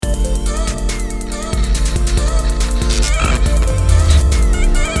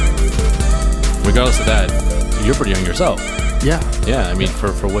regardless of that, you're pretty young yourself. Yeah. Yeah, I mean,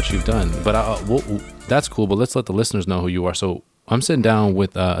 for what you've done. But that's cool, but let's let the listeners know who you are. So I'm sitting down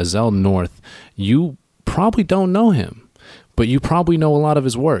with Ezell North. You probably don't know him, but you probably know a lot of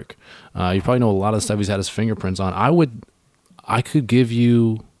his work. You probably know a lot of the stuff he's had his fingerprints on. I could give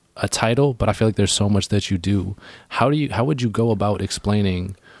you a title, but I feel like there's so much that you do. How would you go about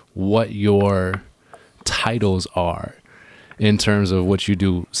explaining what your titles are in terms of what you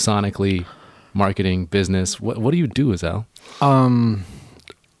do sonically, marketing, business? What do you do, Ezell?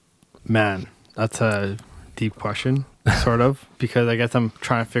 Man, that's a deep question, sort of, because I guess I'm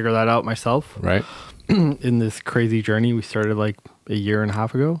trying to figure that out myself. Right. In this crazy journey we started like a year and a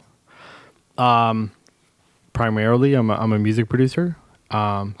half ago. Primarily, I'm a music producer.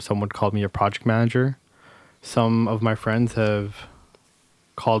 Some would call me a project manager. Some of my friends have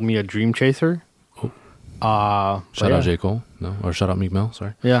called me a dream chaser. Shout out J. Cole. No, or shout out Meek Mill.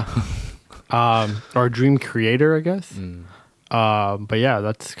 Sorry. Yeah. Or a dream creator, I guess. But yeah,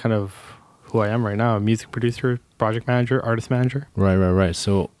 that's kind of who I am right now. A music producer, project manager, artist manager. Right.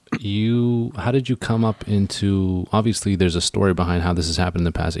 So how did you come up into, obviously there's a story behind how this has happened in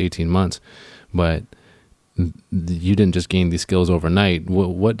the past 18 months, but you didn't just gain these skills overnight.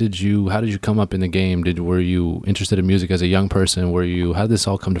 How did you come up in the game? Were you interested in music as a young person? How did this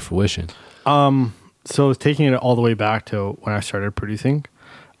all come to fruition? So taking it all the way back to when I started producing,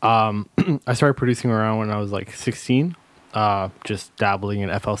 I started producing around when I was like 16, just dabbling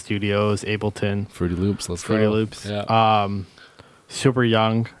in FL Studios, Ableton, Fruity Loops. Fruity Loops. Yeah. Super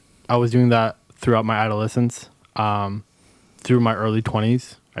young. I was doing that throughout my adolescence, through my early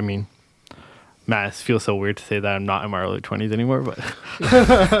 20s. I mean, man, it feels so weird to say that I'm not in my early 20s anymore, but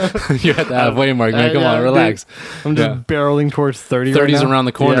you're at the halfway mark, man. Come on, relax. Dude, I'm just barreling towards 30 30's right now. around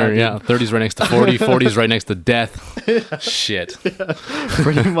the corner. Yeah, 30's right next to 40. 40's right next to death. Shit. Yeah,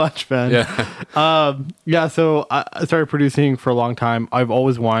 pretty much, man. Yeah. So I started producing for a long time. I've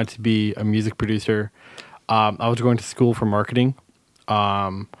always wanted to be a music producer. I was going to school for marketing.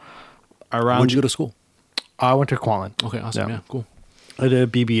 Where'd you go to school? I went to Kwalin. Okay, awesome. Yeah, cool. I did a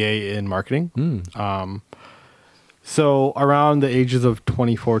BBA in marketing. So around the ages of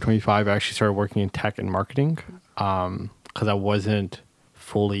 24, 25, I actually started working in tech and marketing because I wasn't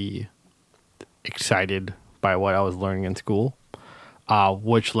fully excited by what I was learning in school,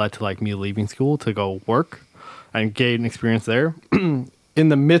 which led to like me leaving school to go work and gain experience there. In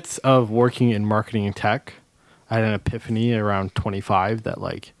the midst of working in marketing and tech, I had an epiphany around 25 that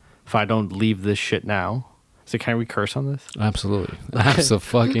like, if I don't leave this shit now, so can we curse on this? Absolutely.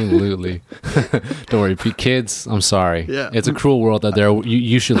 Absolutely. Don't worry, kids, I'm sorry. Yeah. It's a cruel world out there.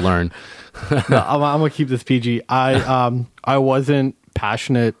 You should learn. No, I'm going to keep this PG. I wasn't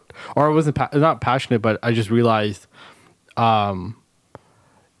passionate, or I wasn't not passionate, but I just realized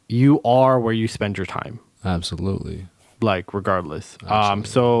you are where you spend your time. Absolutely. Like, regardless. Absolutely.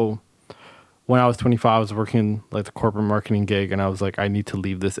 So when I was 25, I was working like the corporate marketing gig, and I was like, I need to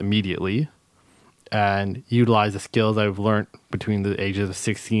leave this immediately and utilize the skills I've learned between the ages of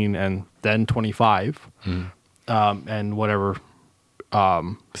 16 and then 25, and whatever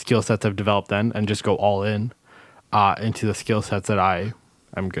skill sets I've developed then, and just go all in into the skill sets that I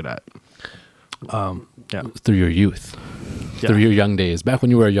am good at. Through your youth, through your young days, back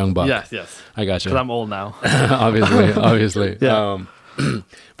when you were a young buck. Yes. I got you. Because I'm old now. obviously. Yeah.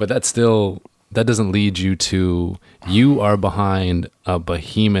 But that doesn't lead you to, you are behind a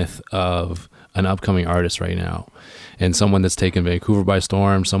behemoth of an upcoming artist right now, and someone that's taken Vancouver by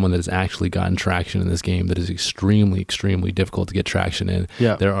storm, someone that has actually gotten traction in this game that is extremely, extremely difficult to get traction in.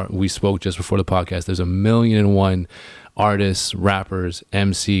 Yeah. We spoke just before the podcast, there's 1,000,001 artists, rappers,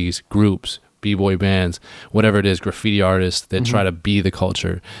 MCs, groups, b-boy bands, whatever it is, graffiti artists that try to be the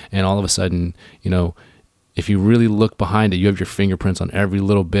culture, and all of a sudden, if you really look behind it, you have your fingerprints on every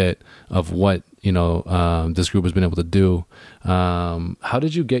little bit of what this group has been able to do. How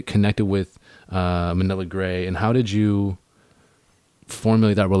did you get connected with Manila Grey, and how did you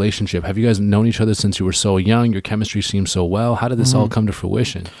formulate that relationship? Have you guys known each other since you were so young? Your chemistry seems so well. How did this all come to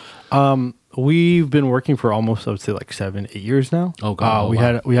fruition? We've been working for almost, I would say, like 7-8 years now. Oh God!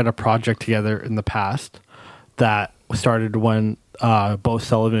 We had a project together in the past that started when both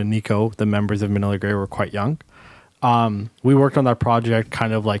Sullivan and Nico, the members of Manila Grey, were quite young. We worked on that project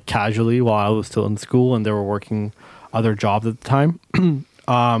kind of like casually while I was still in school, and they were working other jobs at the time.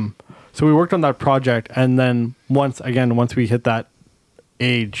 So we worked on that project, and then once we hit that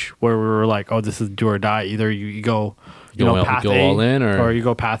age where we were like, oh, this is do or die. Either you go path A, all in, or you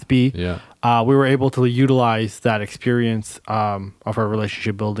go path B. Yeah. We were able to utilize that experience of our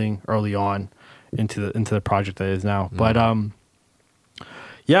relationship building early on into the project that is now. But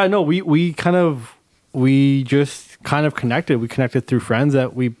Yeah, no, we just kind of connected. We connected through friends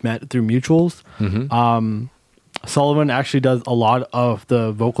that we met through mutuals. Sullivan actually does a lot of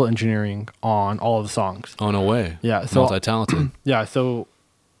the vocal engineering on all of the songs. Oh, no way. Yeah, so multi-talented. yeah, so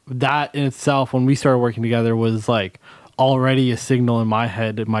that in itself, when we started working together, was like already a signal in my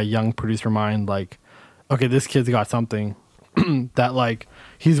head, in my young producer mind, like, okay, this kid's got something that like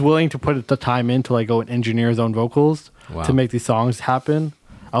he's willing to put the time in to like go and engineer his own vocals to make these songs happen.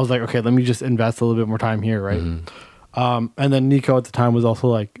 I was like, okay, let me just invest a little bit more time here, right? And then Nico at the time was also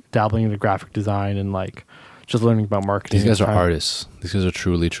like dabbling into graphic design and like just learning about marketing. These guys are artists. These guys are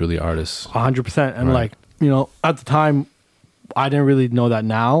truly, truly artists. 100%. And like, you know, at the time, I didn't really know that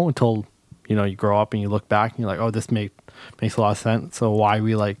now until, you know, you grow up and you look back and you're like, oh, this makes a lot of sense. So why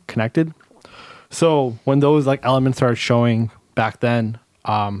we like connected. So when those like elements started showing back then,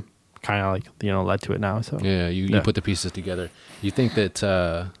 kind of like, you know, led to it now. So yeah, you put the pieces together. You think that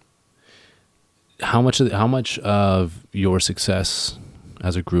how much of your success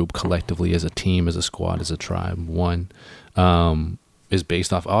as a group, collectively, as a team, as a squad, as a tribe, is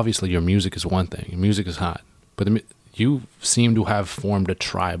based off, obviously your music is one thing. Music is hot, but you seem to have formed a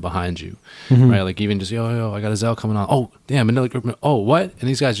tribe behind you, right? Like even just, yo, I got a Zell coming on. Oh, damn, another group. Oh, what? And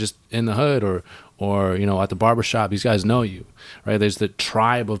these guys just in the hood or you know, at the barbershop, these guys know you, right? There's the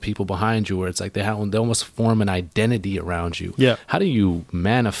tribe of people behind you where it's like they almost form an identity around you. Yeah. How do you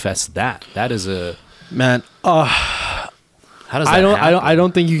manifest that? That is a... Man, how does that happen? I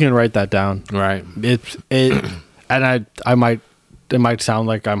don't think you can write that down. Right. And it might sound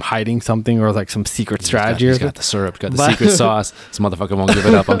like I'm hiding something or like some secret strategy. He's got the syrup, got the secret sauce. This motherfucker won't give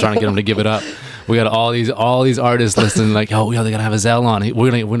it up. I'm trying to get him to give it up. We got all these artists listening like, yo, they gotta have a Zell on.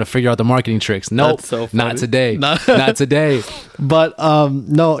 We're gonna figure out the marketing tricks. Nope, so not today. Not today. But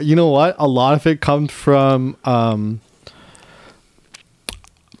no, you know what? A lot of it comes from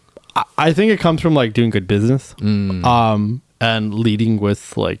I think it comes from like doing good business. And leading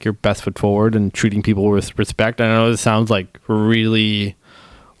with like your best foot forward and treating people with respect. I know this sounds like really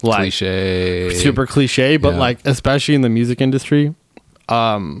like cliche, super cliche, but like especially in the music industry,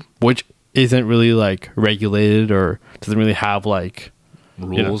 which isn't really like regulated or doesn't really have like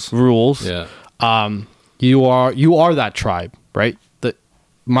rules. Rules. Yeah. You are that tribe, right?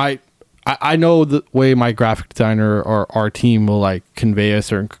 I know the way my graphic designer or our team will like convey a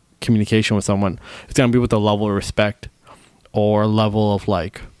certain communication with someone. It's gonna be with a level of respect. Or level of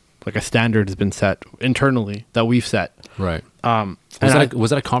like a standard has been set internally that we've set. Right.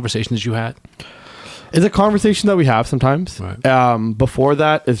 Was that a conversation that you had? It's a conversation that we have sometimes. Right. Before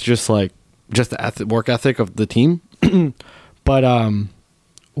that, it's just the work ethic of the team. But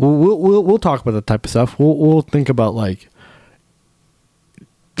we'll talk about that type of stuff. We'll think about like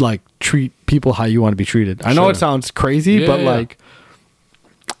treat people how you want to be treated. I know it sounds crazy, but like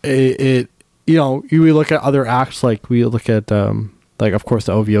it you know, we look at other acts, like we look at, like, of course,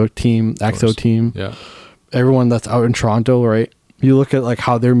 the OVO team, XO team, everyone that's out in Toronto, right? You look at, like,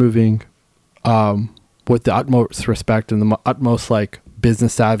 how they're moving with the utmost respect and the utmost, like,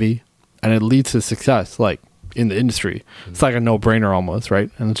 business savvy, and it leads to success, like, in the industry. It's like a no-brainer almost, right?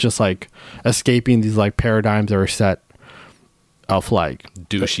 And it's just, like, escaping these, like, paradigms that are set of, like...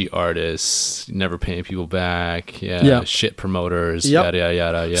 douchey artists, never paying people back, shit promoters, yada,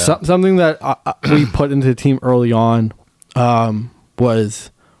 yada, yada, something that we put into the team early on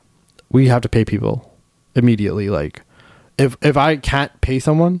was we have to pay people immediately. Like, if I can't pay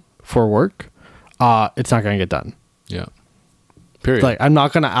someone for work, it's not going to get done. Yeah. Period. Like, I'm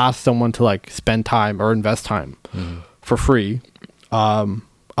not going to ask someone to, like, spend time or invest time for free.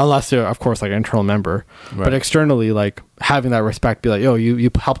 Unless they're, of course, like an internal member, but externally, like having that respect, be like, yo,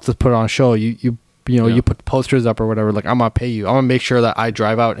 you helped us put on a show. You put posters up or whatever. Like, I'm gonna pay you. I'm gonna make sure that I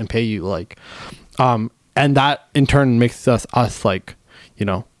drive out and pay you. Like, and that in turn makes us like, you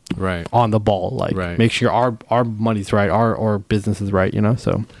know, on the ball. Like, make sure our money's right, our business is right. You know,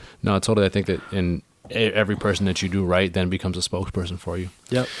 so no, totally. I think that in every person that you do right then becomes a spokesperson for you.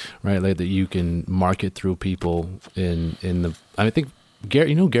 Yep. Right, like that you can market through people in the. I think. Gary,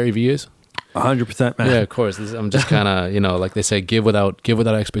 you know who Gary Vee is? 100%, man. Yeah, of course. I'm just kind of, you know, like they say, give without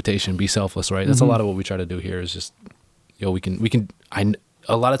expectation, be selfless, right? That's a lot of what we try to do here. Is just, we can.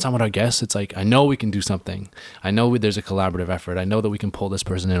 A lot of time with our guests, it's like, I know we can do something. I know there's a collaborative effort. I know that we can pull this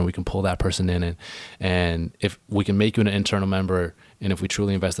person in, or we can pull that person in, and if we can make you an internal member, and if we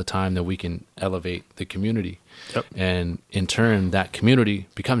truly invest the time, then we can elevate the community, and in turn, that community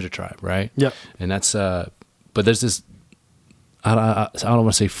becomes your tribe, right? Yep. And that's, but there's this. I don't want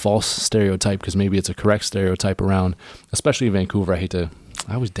to say false stereotype, because maybe it's a correct stereotype around, especially in Vancouver. I hate to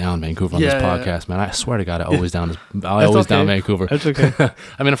I was down Vancouver on Yeah, this yeah. podcast, man. I swear to God, I always down That's down okay. Vancouver. That's okay.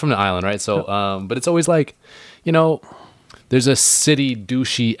 I mean, I'm from the island, right? So, but it's always like, you know, there's a city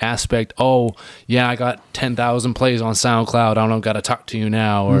douchey aspect. Oh, yeah, I got 10,000 plays on SoundCloud. I don't got to talk to you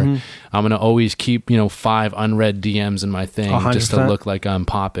now. Or I'm going to always keep, 5 unread DMs in my thing just to 100%. look like I'm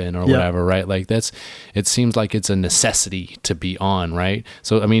popping or Yeah. whatever, right? Like it seems like it's a necessity to be on, right?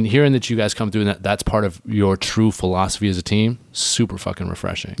 So, I mean, hearing that you guys come through and that's part of your true philosophy as a team, super fucking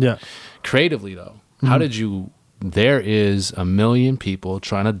refreshing. Yeah. Creatively, though, how did you... There is a million people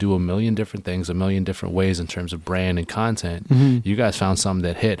trying to do a million different things, a million different ways in terms of brand and content. You guys found something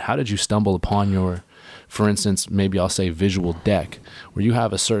that hit. How did you stumble upon your, for instance, maybe I'll say visual deck, where you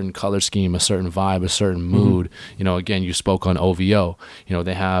have a certain color scheme, a certain vibe, a certain mood? Again, you spoke on OVO.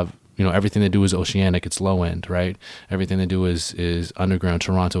 They have, everything they do is oceanic. It's low end, right? Everything they do is underground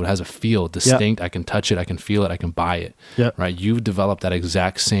Toronto. It has a feel distinct. I can touch it. I can feel it. I can buy it. Yep. Right. You've developed that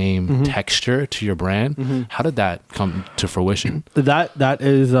exact same texture to your brand. How did that come to fruition? That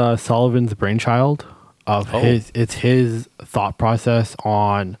is Sullivan's brainchild of it's his thought process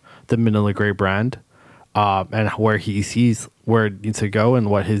on the Manila Grey brand, and where he sees where it needs to go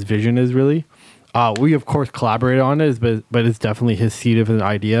and what his vision is really. We of course collaborated on it, but it's definitely his seed of an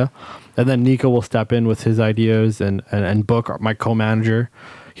idea. And then Nico will step in with his ideas and book my co-manager.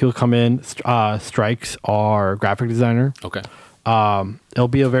 He'll come in. Strikes our graphic designer. Okay. It'll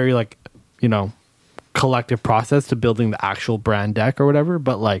be a very collective process to building the actual brand deck or whatever.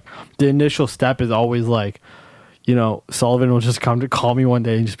 But like the initial step is always like, Sullivan will just come to call me one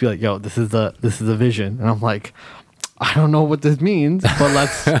day and just be like, "Yo, this is the vision," and I'm like, "I don't know what this means, but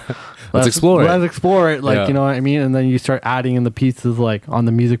let's explore it. Let's explore it, Yeah. you know what I mean?" And then you start adding in the pieces like on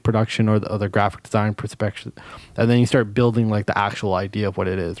the music production or the graphic design perspective, and then you start building like the actual idea of what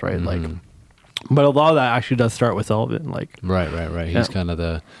it is, right? Like, but a lot of that actually does start with Sullivan, like. Right. He's kind of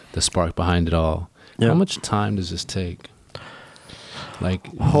the spark behind it all. Yeah. How much time does this take? Like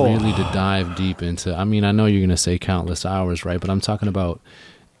really to dive deep into, I mean, I know you're going to say countless hours, right? But I'm talking about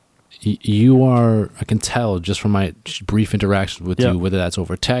you are, I can tell just from my brief interactions with you, whether that's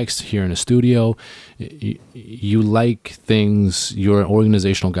over text, here in a studio, you like things, you're an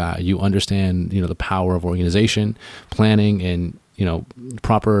organizational guy. You understand, the power of organization, planning, and,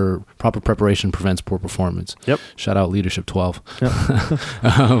 proper preparation prevents poor performance. Yep. Shout out Leadership 12.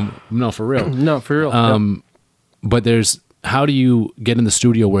 Yep. No, for real. No, for real. But how do you get in the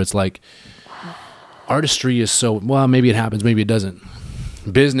studio where it's like artistry is so, well, maybe it happens, maybe it doesn't.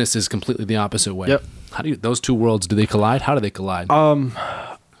 Business is completely the opposite way. Yep. How do those two worlds, do they collide? How do they collide?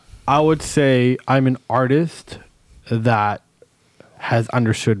 I would say I'm an artist that has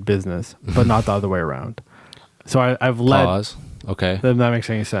understood business, but not the other way around. So I've led. Pause. Okay. If that makes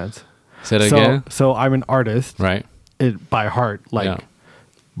any sense. Say that again. So I'm an artist, Right. by heart. Like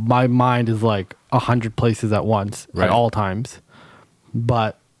my mind is like 100 places at once Right. at all times,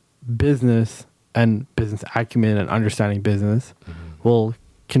 but business and business acumen and understanding business will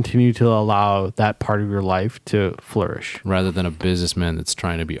continue to allow that part of your life to flourish. Rather than a businessman that's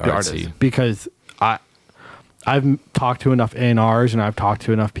trying to be The artsy. artist. Because I've talked to enough A&Rs and I've talked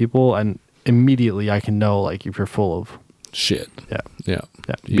to enough people, and immediately I can know like if you're full of Shit. yeah. Yeah.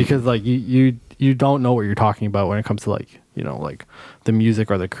 Because like you don't know what you're talking about when it comes to like like the music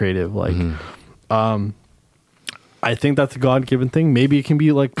or the creative. Like I think that's a God-given thing. Maybe it can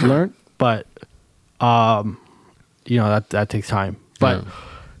be like learned, but that takes time. But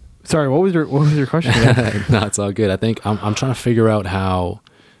sorry, what was your question again? No, it's all good. I think I'm trying to figure out how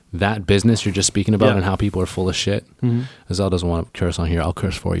that business you're just speaking about and how people are full of shit. Azelle doesn't want to curse on here. I'll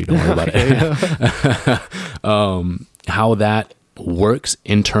curse for you. Don't worry about it. How that works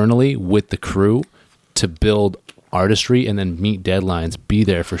internally with the crew to build artistry and then meet deadlines, be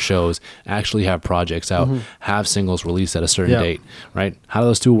there for shows, actually have projects out, have singles released at a certain date, right? How do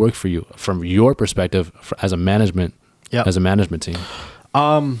those two work for you from your perspective as a management team?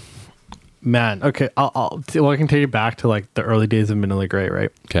 Man, okay, I can take you back to like the early days of Manila Grey,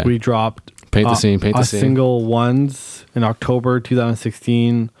 right? Okay. We dropped Paint the scene. single once in October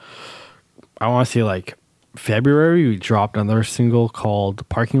 2016. I want to say like February, we dropped another single called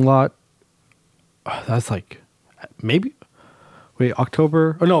Parking Lot. That's like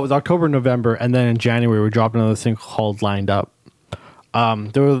October. Oh no, it was October, November, and then in January we dropped another single called Lined Up. You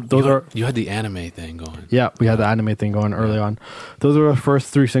had the anime thing going. Yeah, we had the anime thing going early on. Those were the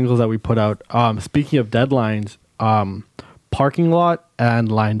first 3 singles that we put out. Speaking of deadlines, Parking Lot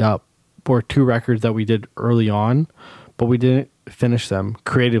and Lined Up were 2 records that we did early on, but we didn't finish them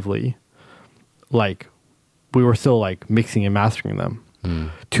creatively. Like, we were still like mixing and mastering them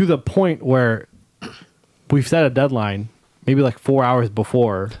to the point where we've set a deadline maybe like 4 hours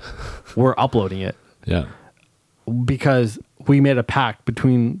before we're uploading it, Yeah. because we made a pact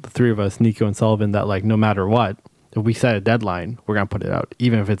between the three of us, Nico and Sullivan, that like no matter what, if we set a deadline, we're gonna put it out,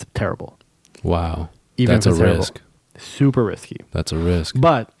 even if it's terrible. Wow. Even That's if a it's terrible. risk. Super risky. That's a risk.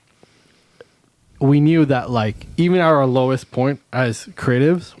 But we knew that like even at our lowest point as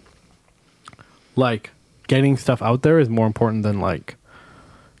creatives, like getting stuff out there is more important than like,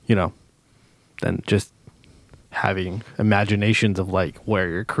 you know, than just having imaginations of like where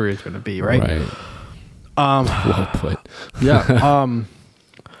your career is going to be, right? Right. Well put. Yeah.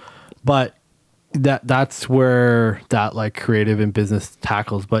 But that's where that like creative and business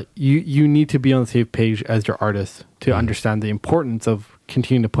tackles. But you need to be on the same page as your artist to understand the importance of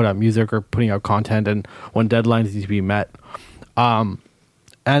continuing to put out music or putting out content, and when deadlines need to be met. And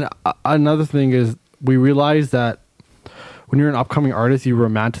another thing is, we realize that when you're an upcoming artist, you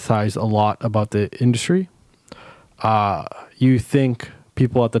romanticize a lot about the industry. You think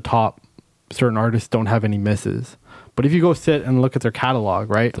people at the top, certain artists, don't have any misses. But if you go sit and look at their catalog,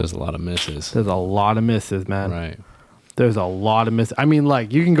 right? There's a lot of misses. There's a lot of misses, man. Right. There's a lot of misses. I mean,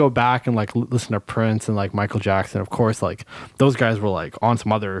 like, you can go back and like listen to Prince and like Michael Jackson. Of course, like those guys were like on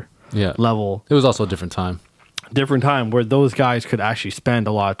some other Yeah. level, It was also a different time. where those guys could actually spend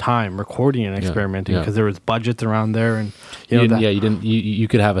a lot of time recording and experimenting, because there was budgets around there, and you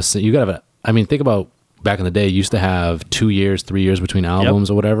could have a I mean, think about back in the day, you used to have 2 years, 3 years between albums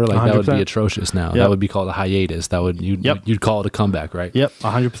or whatever. Like 100%. That would be atrocious now. Yep. That would be called a hiatus. That would you'd call it a comeback, right? Yep,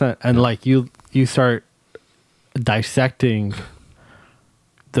 100%. And like you start dissecting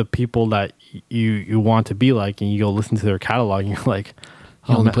the people that you want to be like, and you go listen to their catalog, and you're like,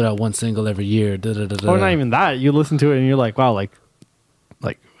 you only put out one single every year. Or not even that. You listen to it and you're like, wow, like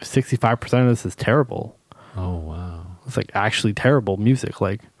 65% of this is terrible. Oh wow, it's like actually terrible music.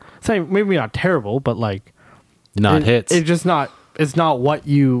 Like, maybe not terrible, but like hits. It's just not. It's not what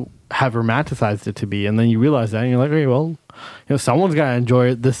you have romanticized it to be, and then you realize that, and you're like, okay, well, someone's gotta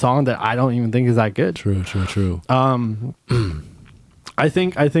enjoy this song that I don't even think is that good. True. I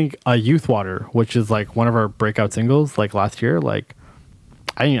think Youth Water, which is like one of our breakout singles, like last year, like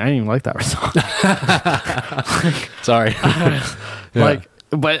I didn't even like that song. Sorry. Like,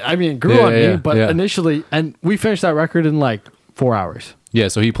 but I mean, it grew on me. But initially, and we finished that record in like 4 hours. Yeah,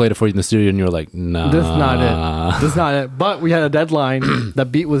 so he played it for you in the studio, and you were like, nah. This is not it. But we had a deadline. The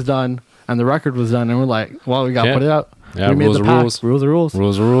beat was done, and the record was done, and we're like, well, we got to put it out. Yeah, we rules made the are pact. rules. Rules are rules.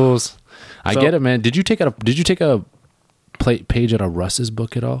 Rules are rules. I get it, man. Did you take a page out of Russ's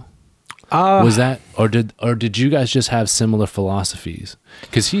book at all? Was that, or did you guys just have similar philosophies?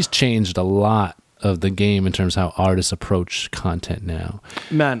 Because he's changed a lot of the game in terms of how artists approach content now.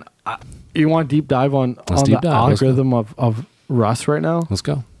 Man, you want a deep dive on the algorithm of Russ right now? Let's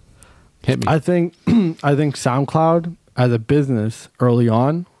go. Hit me. I think SoundCloud as a business early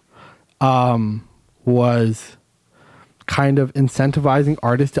on was kind of incentivizing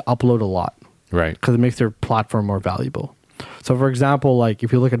artists to upload a lot. Right. Because it makes their platform more valuable. So for example, like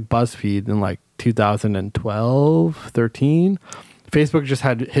if you look at BuzzFeed in like 2012, 13, Facebook just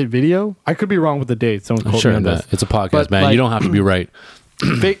had hit video. I could be wrong with the dates. Don't quote me on this. It's a podcast, but man. Like, you don't have to be right.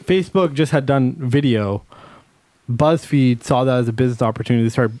 Facebook just had done video. BuzzFeed saw that as a business opportunity. They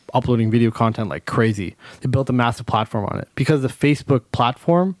started uploading video content like crazy. They built a massive platform on it because the Facebook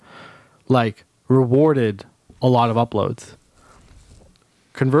platform like rewarded a lot of uploads.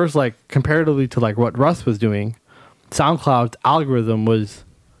 Converse, like comparatively to like what Russ was doing, SoundCloud's algorithm was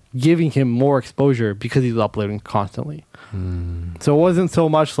giving him more exposure because he's uploading constantly. So it wasn't so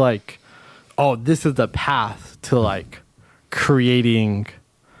much like, oh, this is the path to like creating,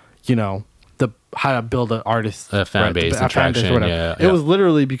 how to build an artist, a fan base, and traction. It was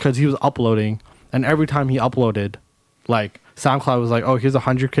literally because he was uploading, and every time he uploaded, like SoundCloud was like, oh, here's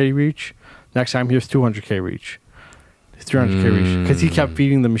 100K reach. Next time, here's 200K reach. 300K reach, because he kept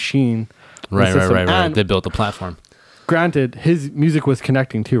feeding the machine. Right. And they built the platform. Granted, his music was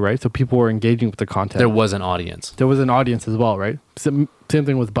connecting too, right? So people were engaging with the content. There was an audience. There was an audience as well, right? Same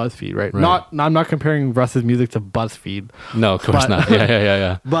thing with BuzzFeed, right? I'm not comparing Russ's music to BuzzFeed. No, of course not.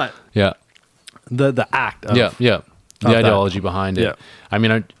 Yeah. But yeah, the act of the ideology behind it. Yeah. I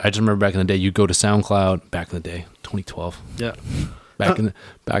mean, I just remember back in the day, you go to SoundCloud. Back in the day, 2012. Yeah. Back in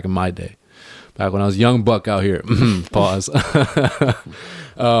my day. Back when I was young buck out here. Pause.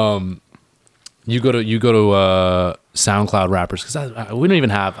 You go to SoundCloud rappers, because we don't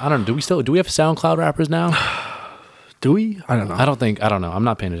even have. I don't know. Do we have SoundCloud rappers now? Do we? I don't know. I don't know. I'm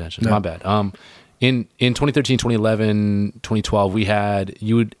not paying attention. No. My bad. In 2013, 2011, 2012, we had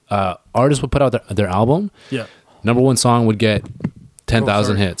artists would put out their album. Yeah. Number one song would get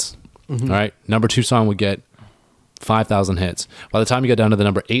 10,000 hits. Mm-hmm. All right. Number two song would get 5,000 hits. By the time you get down to the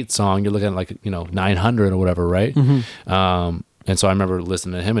number 8 song, you're looking at like, 900 or whatever, right? And so I remember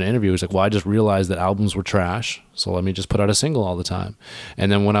listening to him in an interview. He was like, well, I just realized that albums were trash, so let me just put out a single all the time.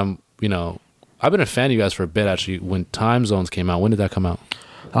 And then when I've been a fan of you guys for a bit, actually. When Time Zones came out, when did that come out?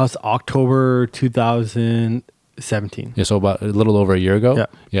 That was October 2017. Yeah, so about a little over a year ago.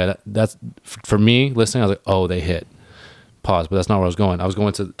 Yeah. That's for me listening. I was like, oh, they hit. Pause, but that's not where I was going. I was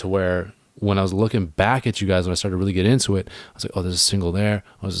going to where when I was looking back at you guys, when I started to really get into it, I was like, oh, there's a single there.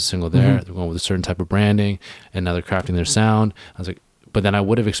 Oh, there's a single there. They're going with a certain type of branding, and now they're crafting their sound. I was like, but then I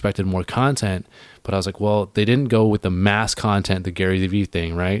would have expected more content, but I was like, well, they didn't go with the mass content, the Gary Vee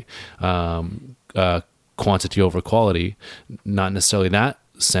thing, right? Quantity over quality, not necessarily that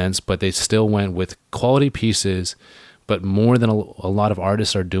sense, but they still went with quality pieces, but more than a lot of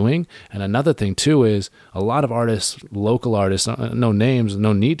artists are doing. And another thing too is a lot of artists, local artists, no names,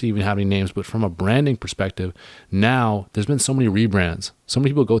 no need to even have any names, but from a branding perspective, now there's been so many rebrands. So many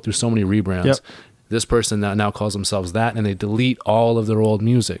people go through so many rebrands. Yep. This person now calls themselves that, and they delete all of their old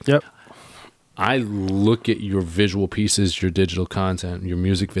music. Yep. I look at your visual pieces, your digital content, your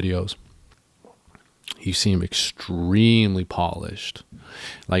music videos. You seem extremely polished.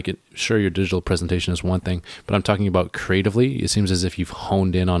 Like, sure, your digital presentation is one thing, but I'm talking about creatively. It seems as if you've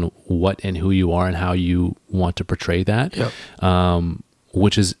honed in on what and who you are and how you want to portray that,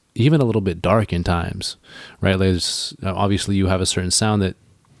 which is even a little bit dark in times, right? There's obviously you have a certain sound that,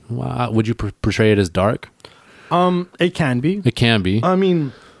 would you portray it as dark? It can be. It can be. I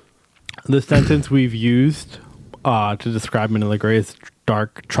mean, the sentence we've used to describe Manila Grey is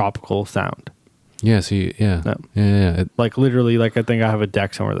dark tropical sound. Yeah, see, yeah. Like literally, like I think I have a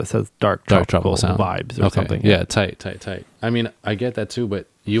deck somewhere that says dark tropical sound vibes or something. Yeah, tight. I mean, I get that too, but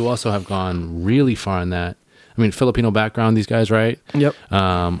you also have gone really far in that. I mean, Filipino background, these guys, right? Yep.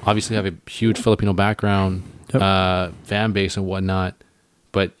 Obviously have a huge Filipino background, fan base and whatnot,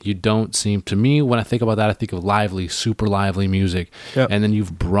 but you don't seem, to me, when I think about that, I think of lively, super lively music. Yep. And then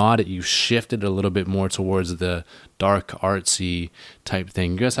you've shifted a little bit more towards the dark, artsy type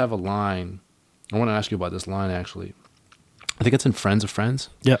thing. You guys have a line. I want to ask you about this line, actually. I think it's in Friends of Friends.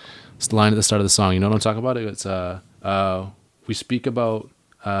 Yeah. It's the line at the start of the song. You know what I'm talking about? It's, we speak about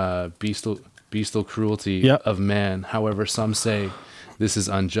bestial cruelty of man. However, some say this is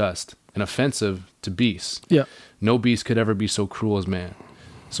unjust and offensive to beasts. Yeah. No beast could ever be so cruel as man.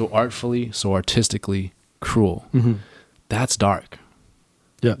 So artfully, so artistically cruel. That's dark.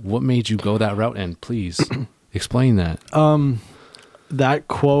 Yeah. What made you go that route? And please explain that. That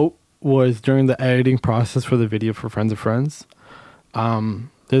quote was during the editing process for the video for Friends of Friends.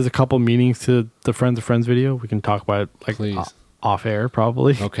 There's a couple meanings to the Friends of Friends video. We can talk about it like off air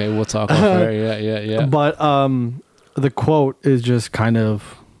probably. Okay, we'll talk off air. Yeah. But the quote is just kind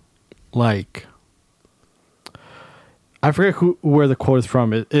of like, I forget where the quote is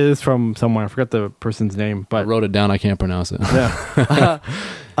from. It is from someone. I forgot the person's name, but I wrote it down. I can't pronounce it. Yeah.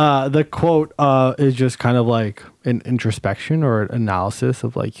 The quote is just kind of like an introspection or an analysis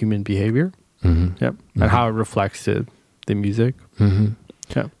of like human behavior. Yep. And how it reflects to the music.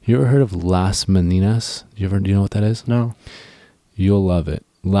 Yeah. You ever heard of Las Meninas? Do you know what that is? No. You'll love it.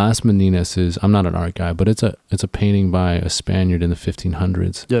 Las Meninas is, I'm not an art guy, but it's a painting by a Spaniard in the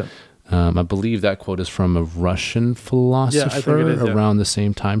 1500s. Yeah. I believe that quote is from a Russian philosopher around the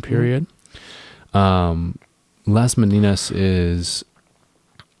same time period. Las Meninas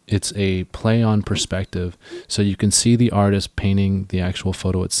it's a play on perspective. So you can see the artist painting the actual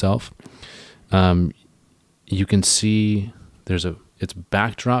photo itself. You can see it's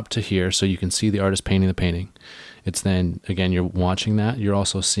backdrop to here, so you can see the artist painting the painting. It's then, again, you're watching that. You're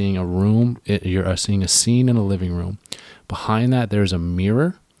also seeing a room. You're seeing a scene in a living room. Behind that, there's a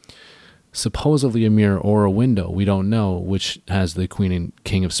mirror. Supposedly a mirror or a window, we don't know, which has the Queen and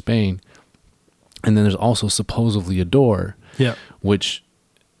King of Spain. And then there's also supposedly a door, which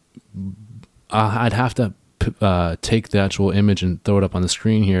I'd have to take the actual image and throw it up on the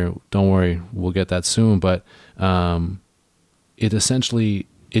screen here. Don't worry, we'll get that soon. But it essentially,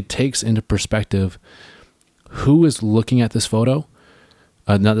 it takes into perspective who is looking at this photo,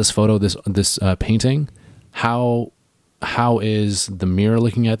 this painting, how is the mirror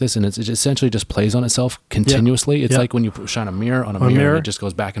looking at this, and it essentially just plays on itself continuously. It's like when you shine a mirror on a mirror, and it just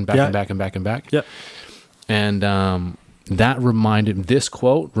goes back and back and back and back and back. And this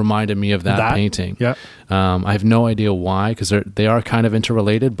quote reminded me of that painting. I have no idea why, because they are kind of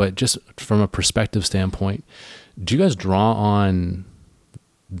interrelated, but just from a perspective standpoint, do you guys draw on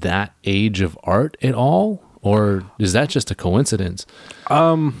that age of art at all, or is that just a coincidence?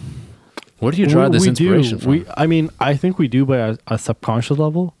 Where do you draw this inspiration from? I think we do by a subconscious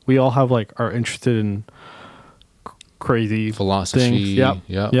level. We all have are interested in crazy Philosophy. things. Yep.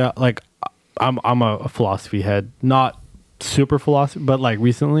 Yep. Yeah. Like I'm a philosophy head, not super philosophy, but like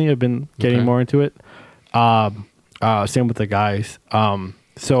recently I've been getting Okay. more into it. Same with the guys.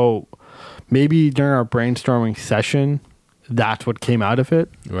 So maybe during our brainstorming session, that's what came out of it.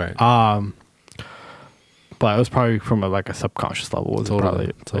 Right. But it was probably from like a subconscious level. Was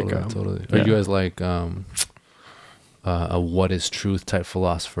Totally. probably Totally. yeah. Are you guys like a what is truth type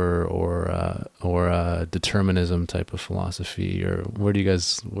philosopher, or a determinism type of philosophy, or where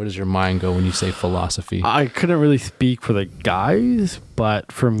does your mind go when you say philosophy? I couldn't really speak for the guys,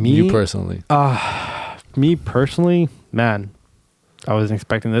 but for me, You personally. me personally, man, I wasn't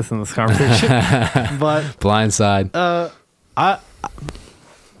expecting this in this conversation. But Blindside.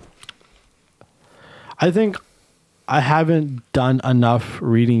 I think I haven't done enough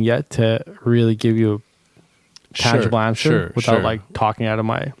reading yet to really give you a tangible answer without like talking out of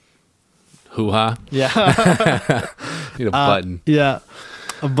my hoo-ha. yeah. Need a button. Yeah,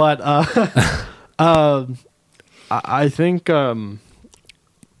 but I think Where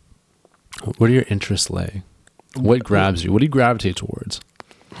do your interests lay? What grabs you? What do you gravitate towards?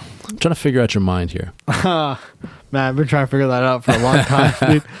 I'm trying to figure out your mind here. man, I've been trying to figure that out for a long time,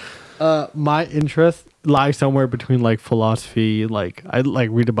 dude. My interest lies somewhere between like philosophy, like I like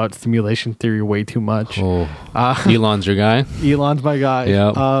read about simulation theory way too much. Oh, Elon's your guy. Elon's my guy.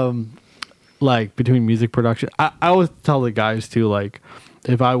 Yeah. Like between music production, I always tell the guys too, like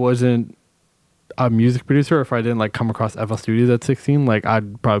if I wasn't a music producer, if I didn't like come across FL Studios at 16, like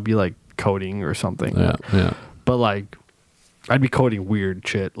I'd probably be like coding or something. Yeah, yeah. But like I'd be coding weird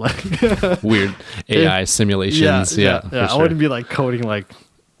shit, like Weird AI simulations. Yeah. I For sure. wouldn't be like coding like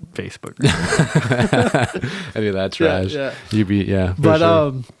Facebook. Any of that trash. Yeah. You'd be for But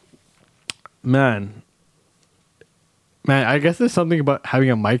sure. man, I guess there's something about having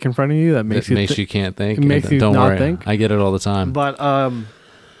a mic in front of you that makes you can't think. it makes you Don't not worry. think. I get it all the time. But no,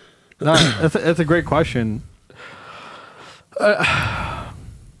 that's a great question. I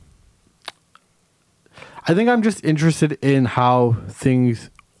think I'm just interested in how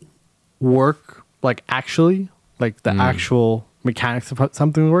things work, like actually, like the actual mechanics of how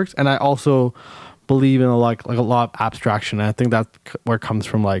something works, and I also believe in a like a lot of abstraction. And I think that's where it comes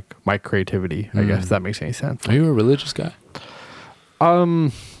from, like my creativity. I guess if that makes any sense. Are you a religious guy?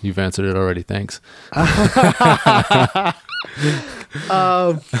 You've answered it already. Thanks.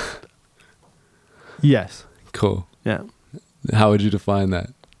 Yes. Cool. Yeah. How would you define that?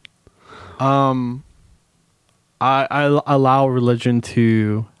 I allow religion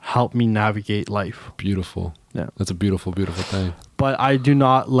to help me navigate life. Beautiful. Yeah. That's a beautiful, beautiful thing. But I do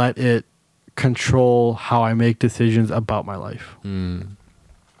not let it control how I make decisions about my life.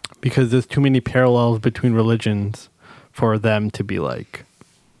 Because there's too many parallels between religions for them to be like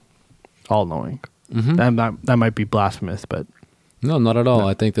all knowing. Mm-hmm. That might be blasphemous, but No, not at all.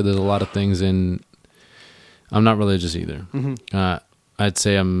 I think that there's a lot of things in. I'm not religious either. I'd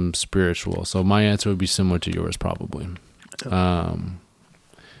say I'm spiritual. So my answer would be similar to yours, probably.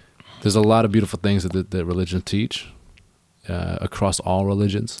 There's a lot of beautiful things that religions teach across all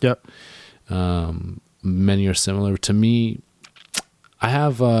religions. yep. Many are similar. To me, I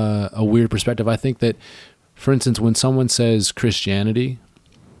have a weird perspective. I think that, for instance, when someone says Christianity,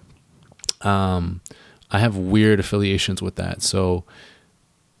 I have weird affiliations with that. So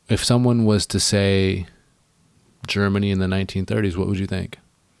if someone was to say Germany in the 1930s, what would you think?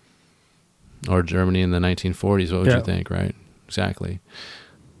 Or Germany in the 1940s, what would you think, right? Exactly.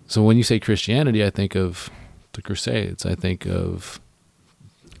 So when you say Christianity, I think of the Crusades. I think of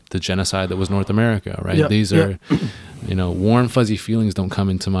the genocide that was North America, right? Yep, These are, warm, fuzzy feelings don't come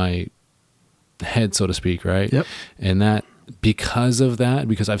into my head, so to speak, right? Yep. And that, because of that,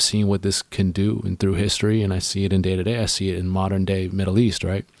 because I've seen what this can do and through history, and I see it in day to day, I see it in modern day Middle East,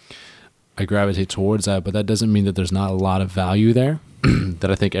 right? I gravitate towards that, but that doesn't mean that there's not a lot of value there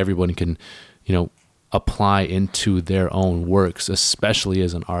that I think everyone can, apply into their own works, especially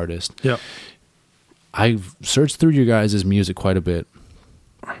as an artist. Yep. I've searched through you guys' music quite a bit,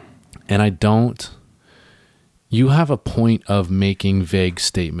 and you have a point of making vague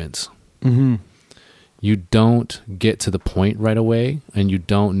statements. Mm-hmm. You don't get to the point right away, and you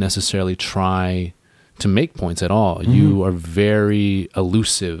don't necessarily try to make points at all. Mm-hmm. You are very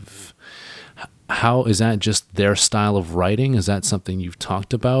elusive. How is that just their style of writing? Is that something you've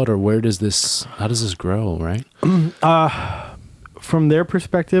talked about, or how does this grow, right? From their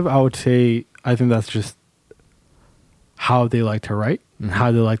perspective, I would say I think that's just how they like to write,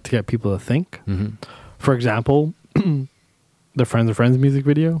 how they like to get people to think. Mm-hmm. For example, the Friends of Friends music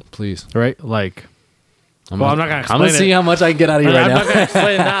video, Please. right? Like, I'm not gonna explain I'm gonna see how much I can get out of you right I'm now. not gonna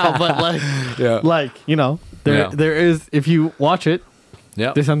explain it now, but like, Yeah. like There is, if you watch it,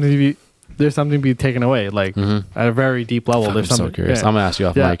 Yeah. there's something to be taken away, like at a very deep level. I'm There's so something. curious. Yeah. I'm gonna ask you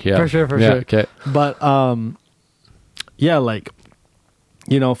off mic. Yeah, for sure. Okay. But yeah, like,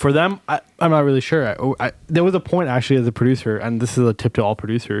 you know, for them, I'm not really sure. There was a point actually as a producer, and this is a tip to all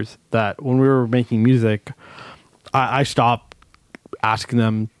producers, that when we were making music, I stopped asking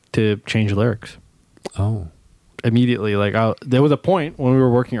them to change lyrics Oh. immediately. Like, there was a point when we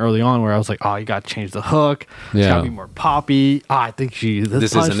were working early on where I was like, oh, you got to change the hook. It's Yeah. got to be more poppy. I think this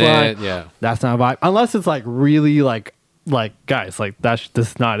This isn't punchline, it. Yeah. that's not a vibe. Unless it's like really like guys, like this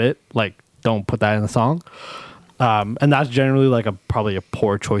is not it. Like, don't put that in the song. And that's generally like probably a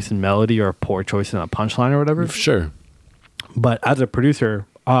poor choice in melody or a poor choice in a punchline or whatever. Sure. But as a producer,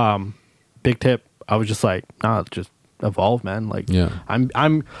 big tip, I was just like, nah, just evolve, man. Like, Yeah.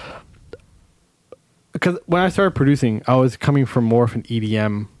 I'm because when I started producing, I was coming from more of an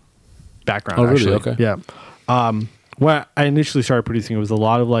EDM background. Oh, really? Actually. Okay. Yeah. When I initially started producing, it was a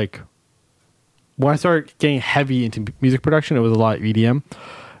lot of like, when I started getting heavy into music production, it was a lot of EDM,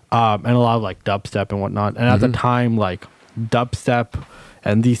 and a lot of like dubstep and whatnot. And at the time, like dubstep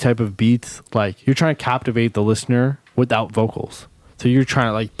and these type of beats, like you're trying to captivate the listener without vocals. So you're trying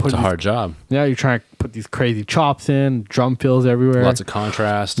to like put It's a hard job. Yeah, you're trying to put these crazy chops in, drum fills everywhere. Lots of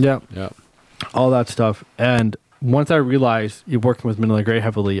contrast. Yeah. Yeah. All that stuff. And once I realized you're working with Manila Grey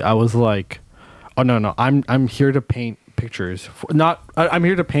heavily, I was like, oh no, I'm here to paint pictures. I'm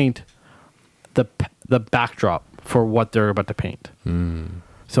here to paint the backdrop for what they're about to paint.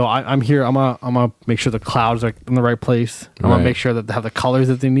 So I'm here. I'm gonna make sure the clouds are in the right place. I'm gonna make sure that they have the colors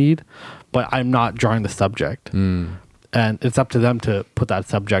that they need, but I'm not drawing the subject. And it's up to them to put that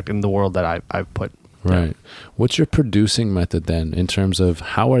subject in the world that I've put. Right. What's your producing method then in terms of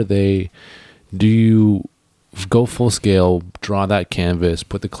how are they, do you go full scale, draw that canvas,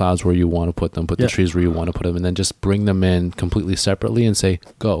 put the clouds where you want to put them, put the trees where you want to put them, and then just bring them in completely separately and say,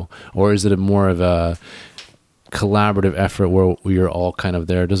 go? Or is it more of a collaborative effort where you're all kind of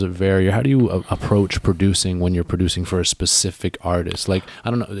there? Does it vary? How do you approach producing when you're producing for a specific artist? Like, I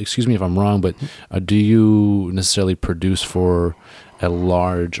don't know, excuse me if I'm wrong, but do you necessarily produce for a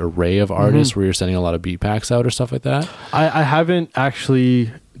large array of artists where you're sending a lot of beat packs out or stuff like that? I haven't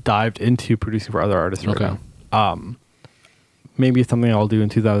actually dived into producing for other artists right now. Maybe it's something I'll do in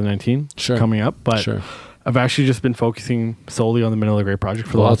 2019 coming up, but I've actually just been focusing solely on the Manila Grey project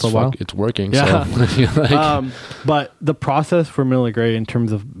for the last while. It's working. Yeah. So, but the process for Manila Grey in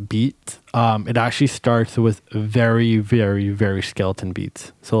terms of beats, it actually starts with very, very, very skeleton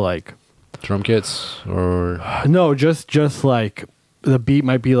beats. So like drum kits or no, just like the beat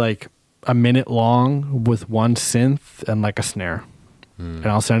might be like a minute long with one synth and like a snare. And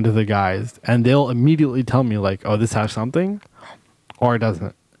I'll send it to the guys and they'll immediately tell me like, oh, this has something or it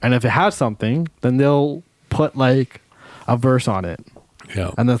doesn't. And if it has something, then they'll put like a verse on it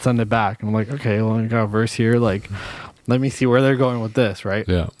and then send it back. And I'm like, okay, well, I got a verse here. Like, let me see where they're going with this, right?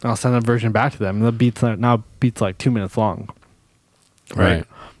 Yeah. And I'll send a version back to them. And the beat's like 2 minutes long. Right.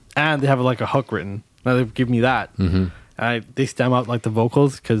 And they have like a hook written. Now they give me that. And they stem out like the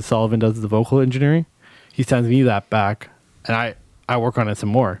vocals because Sullivan does the vocal engineering. He sends me that back and I work on it some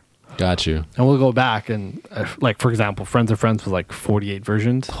more. Got you. And we'll go back and like, for example, Friends of Friends was like 48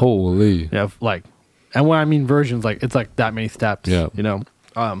 versions. Holy. Yeah. Like, and when I mean versions, like it's like that many steps, you know?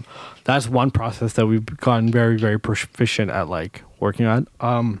 That's one process that we've gotten very, very proficient at like working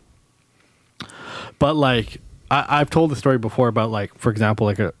on. But like, I've told the story before about like, for example,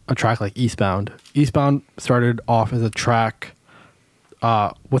 like a track like Eastbound. Eastbound started off as a track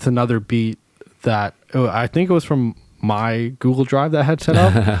with another beat that I think it was from my Google Drive that I had set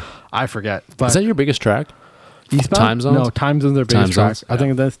up. I forget. But is that your biggest track? Eastbound? Time Zones? No, Time Zones are biggest track. Yeah. I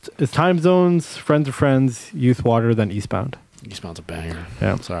think it's Time Zones, Friends of Friends, Youth Water, then Eastbound. Eastbound's a banger.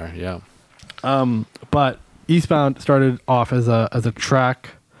 Yeah. Sorry. Yeah. But Eastbound started off as a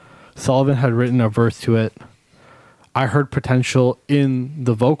track. Sullivan had written a verse to it. I heard potential in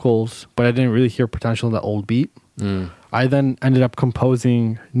the vocals, but I didn't really hear potential in the old beat. I then ended up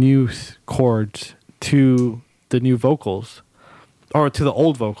composing new chords to the new vocals or to the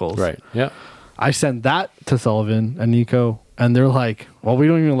old vocals. Right. Yeah. I sent that to Sullivan and Nico and they're like, well, we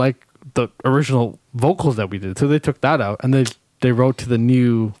don't even like the original vocals that we did. So they took that out and they wrote to the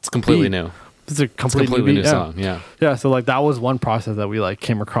new. It's completely beat. new. It's a completely new song. Yeah. Yeah. So like that was one process that we like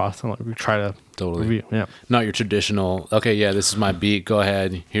came across and like we try to review. Yeah. Not your traditional, okay, yeah, this is my beat. Go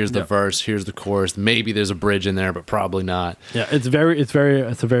ahead. Here's the verse. Here's the chorus. Maybe there's a bridge in there, but probably not. Yeah. It's a very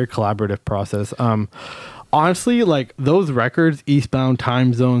collaborative process. Honestly, like those records, Eastbound,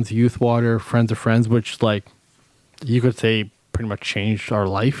 Time Zones, Youth Water, Friends of Friends, which like you could say pretty much changed our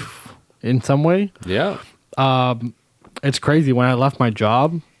life in some way. Yeah. It's crazy. When I left my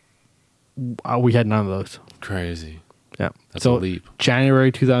job, we had none of those. Crazy. Yeah. That's so a leap.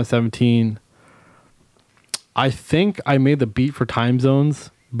 January 2017, I think I made the beat for Time Zones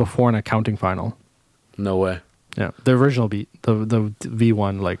before an accounting final. No way. Yeah. The original beat, the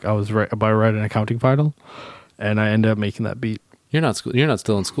V1, like I was about to write an accounting final, and I ended up making that beat. You're not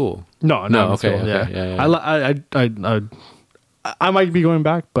still in school. No. Okay. Yeah. I might be going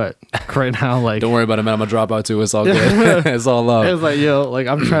back, but right now, like, don't worry about it, man. I'm gonna drop out too. It's all good. It's all love. It was like, like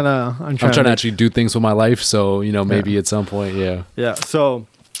I'm trying to actually do things with my life. So maybe at some point, yeah. Yeah. So.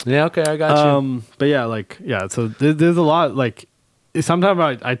 Yeah. Okay, I got you. But yeah, So there's a lot. Like,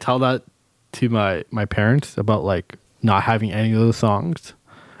 sometimes I tell that to my parents about like not having any of those songs,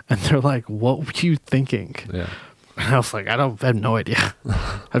 and they're like, "What were you thinking?" Yeah. And I was like, I have no idea.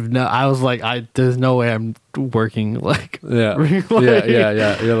 I was like, there's no way I'm working like. Yeah.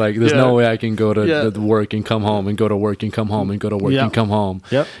 Yeah. You're like, there's no way I can go to work and come home and go to work and come home and go to work and come home.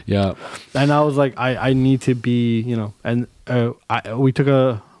 Yep. Yeah. And I was like, I need to be, and we took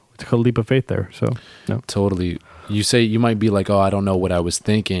a leap of faith there. So no. Totally. You say you might be like, oh, I don't know what I was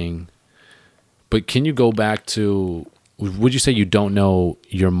thinking, but can you go back to? Would you say you don't know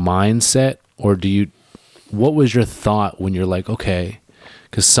your mindset, or do you? What was your thought when you're like, okay,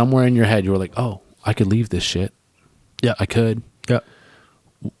 because somewhere in your head you were like, oh, I could leave this shit. Yeah, I could. Yeah.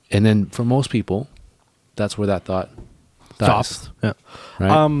 And then for most people, that's where that thought stops. Yeah.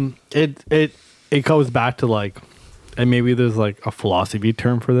 Right. It goes back to like, and maybe there's like a philosophy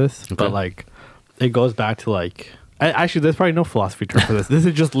term for this, but like, it goes back to like. Actually, there's probably no philosophy term for this. This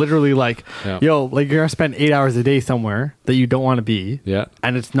is just literally like, like you're gonna spend 8 hours a day somewhere that you don't want to be. Yeah.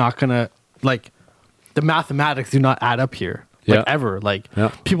 And it's not gonna like. The mathematics do not add up here, like ever. Like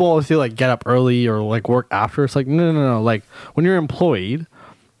people always say, like get up early or like work after. It's like no. Like when you're employed,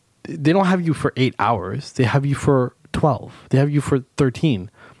 they don't have you for 8 hours. They have you for 12. They have you for 13,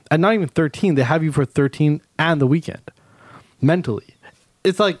 and not even 13. They have you for 13 and the weekend. Mentally,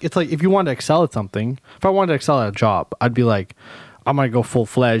 it's like if you want to excel at something. If I wanted to excel at a job, I'd be like, I'm gonna go full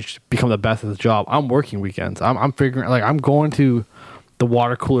fledged, become the best at the job. I'm working weekends. I'm figuring like I'm going to the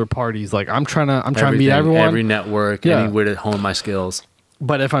water cooler parties. Like I'm trying to meet everyone, every network, anywhere to hone my skills.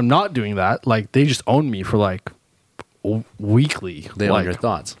 But if I'm not doing that, like they just own me for like weekly. They own your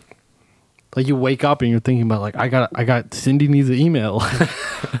thoughts. Like you wake up and you're thinking about like I got Cindy needs an email.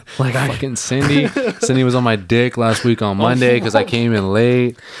 Like fucking Cindy. Cindy was on my dick last week on Monday because I came in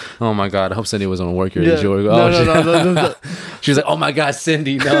late. Oh my god! I hope Cindy was on work here. No. She was like, "Oh my god,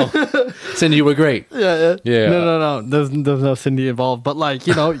 Cindy, no, Cindy, you were great." Yeah. No. There's no Cindy involved, but like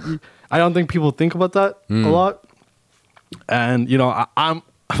I don't think people think about that a lot. And I'm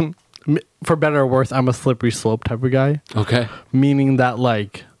for better or worse, I'm a slippery slope type of guy. Okay. Meaning that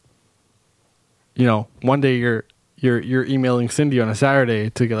like. One day you're emailing Cindy on a Saturday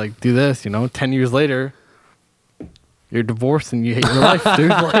to like do this. 10 years later, you're divorced and you hate your life,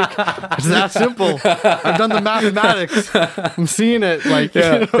 dude. Like it's that simple. I've done the mathematics. I'm seeing it. Like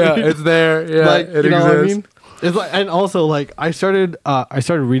it's there. Yeah, like it exists. What I mean? It's like, and also like I started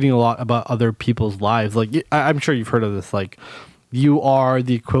reading a lot about other people's lives. Like I'm sure you've heard of this. Like you are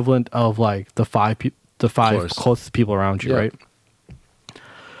the equivalent of like the five closest people around you, right?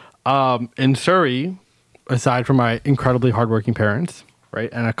 In Surrey, aside from my incredibly hardworking parents, right,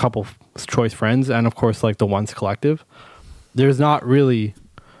 and a couple choice friends, and of course like the Once Collective, there's not really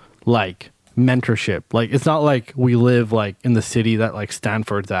like mentorship. Like it's not like we live like in the city that like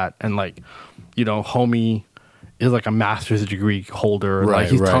Stanford's at, and like homie is like a master's degree holder, right,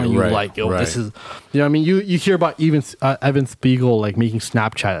 like he's telling you like, yo, this is, I mean, you hear about even Evan Spiegel like making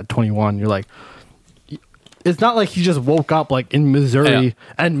Snapchat at 21. You're like. It's not like he just woke up like in Missouri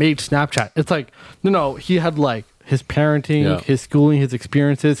and made Snapchat. It's like, no, he had like his parenting, his schooling, his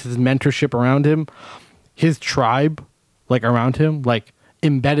experiences, his mentorship around him, his tribe like around him, like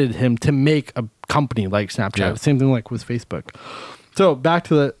embedded him to make a company like Snapchat. Yeah. Same thing like with Facebook. So back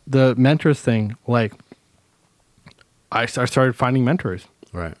to the mentors thing, like I started finding mentors.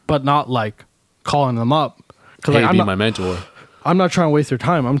 Right. But not like calling them up. Hey, like, be my mentor. I'm not trying to waste their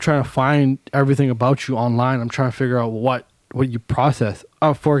time. I'm trying to find everything about you online. I'm trying to figure out what you process.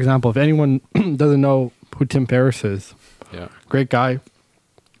 For example, if anyone doesn't know who Tim Ferriss is, great guy.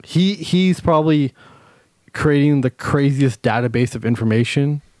 He's probably creating the craziest database of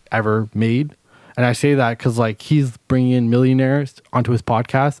information ever made. And I say that because like he's bringing in millionaires onto his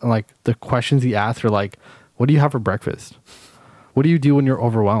podcast, and like the questions he asks are like, "What do you have for breakfast? What do you do when you're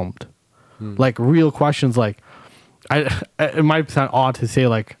overwhelmed?" Like real questions like. It might sound odd to say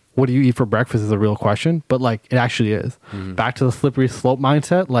like, what do you eat for breakfast is a real question, but like it actually is. Back to the slippery slope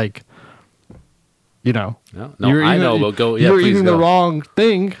mindset. Like you know, No, I know. But go. Yeah, you're please eating go. the wrong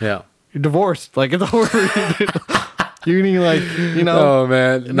thing. Yeah. You're divorced. Like it's over. You're eating like, you know. Oh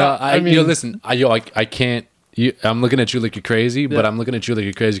man, no. I mean, listen. I can't. I'm looking at you like you're crazy, but I'm looking at you like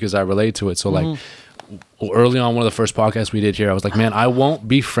you're crazy because I relate to it. So like. Early on, one of the first podcasts we did here, I was like, man, I won't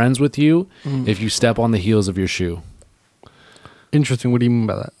be friends with you if you step on the heels of your shoe. Interesting. What do you mean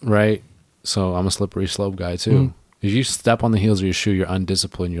by that? Right? So I'm a slippery slope guy too. If you step on the heels of your shoe, you're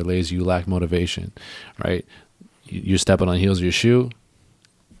undisciplined, you're lazy, you lack motivation, right? You're stepping on the heels of your shoe,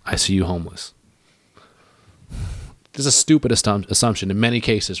 I see you homeless. This is a stupid assumption in many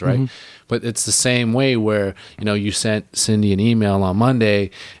cases, right? But it's the same way where, you know, you sent Cindy an email on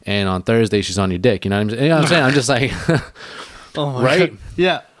Monday and on Thursday she's on your dick. You know what I'm saying? I'm just like, right? God.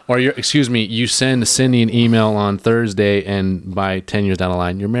 Yeah. Or you send Cindy an email on Thursday and by 10 years down the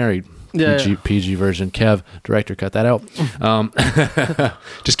line, you're married. Yeah, PG version. Kev, director, cut that out.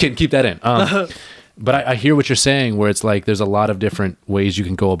 Just kidding. Keep that in. But I hear what you're saying where it's like there's a lot of different ways you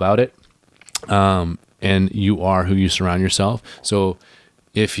can go about it. And you are who you surround yourself. So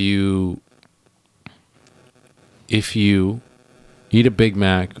if you eat a Big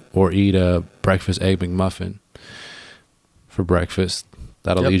Mac or eat a breakfast egg McMuffin for breakfast,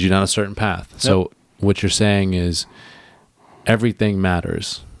 that'll lead you down a certain path. So what you're saying is everything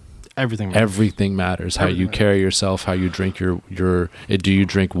matters. Everything matters. How you carry yourself, how you drink do you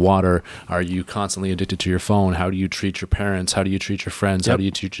drink water? Are you constantly addicted to your phone? How do you treat your parents? How do you treat your friends? How do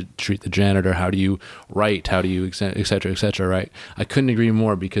you treat the janitor? How do you write? How do you et cetera, right? I couldn't agree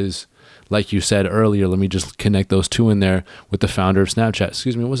more because like you said earlier, let me just connect those two in there with the founder of Snapchat.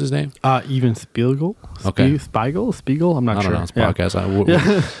 Excuse me, what's his name? Even Spiegel. Okay. Spiegel? I'm not sure. I don't know. It's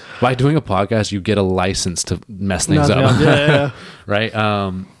podcast. By doing a podcast, you get a license to mess things up. Yeah. Right?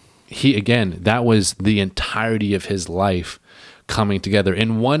 That was the entirety of his life coming together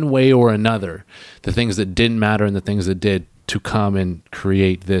in one way or another. The things that didn't matter and the things that did to come and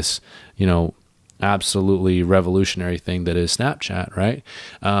create this, you know, absolutely revolutionary thing that is Snapchat, right?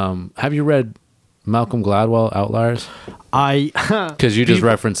 Have you read Malcolm Gladwell, Outliers? Because you just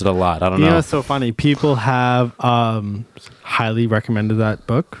reference it a lot. I don't know. Yeah, it's so funny. People have highly recommended that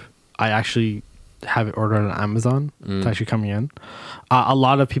book. I actually have it ordered on Amazon. It's actually coming in. A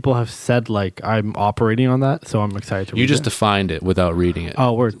lot of people have said like I'm operating on that, so I'm excited to read it. You just defined it without reading it.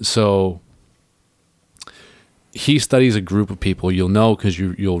 Oh, word. So he studies a group of people. You'll know because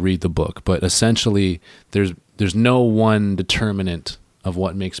you'll read the book. But essentially, there's no one determinant of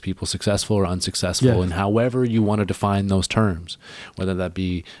what makes people successful or unsuccessful, and however you want to define those terms, whether that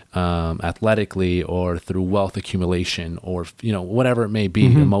be athletically or through wealth accumulation or whatever it may be,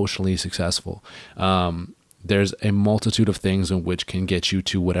 emotionally successful. There's a multitude of things in which can get you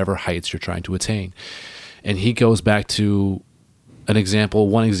to whatever heights you're trying to attain. And he goes back to an example.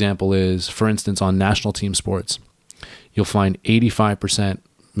 One example is, for instance, on national team sports, you'll find 85%.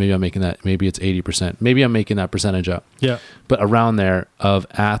 Maybe I'm making that. Maybe it's 80%. Maybe I'm making that percentage up. Yeah. But around there of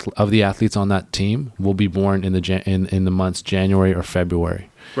the athletes on that team will be born in the months January or February.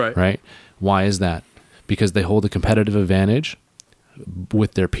 Right. Right. Why is that? Because they hold a competitive advantage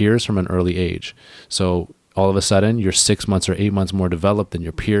with their peers from an early age. So all of a sudden, you're 6 months or 8 months more developed than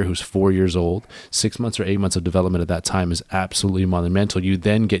your peer who's 4 years old. 6 months or 8 months of development at that time is absolutely monumental. You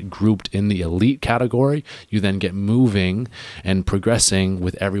then get grouped in the elite category. You then get moving and progressing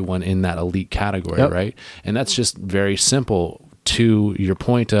with everyone in that elite category, right? And that's just very simple. To your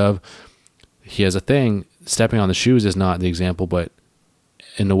point of, he has a thing, stepping on the shoes is not the example, but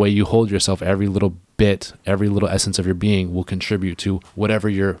in the way you hold yourself, every little bit, every little essence of your being will contribute to whatever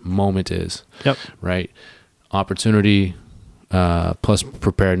your moment is, right? Opportunity plus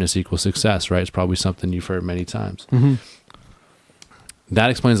preparedness equals success, right? It's probably something you've heard many times. That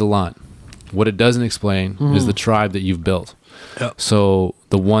explains a lot. What it doesn't explain is the tribe that you've built. So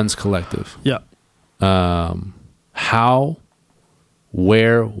the Ones Collective. How,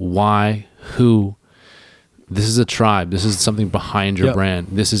 where, why, who. This is a tribe. This is something behind your brand.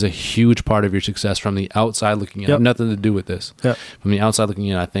 This is a huge part of your success from the outside looking in. I have nothing to do with this. From the outside looking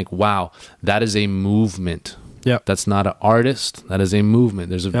in, I think, wow, that is a movement. That's not an artist. That is a movement.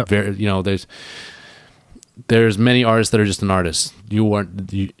 There's a very, there's many artists that are just an artist. Your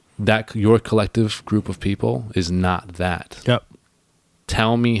collective group of people is not that.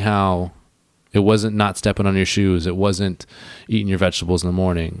 Tell me how it wasn't not stepping on your shoes. It wasn't eating your vegetables in the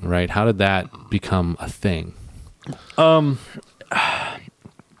morning, right? How did that become a thing? That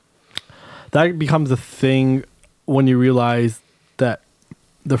becomes a thing when you realize that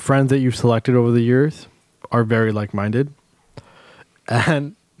the friends that you've selected over the years are very like-minded,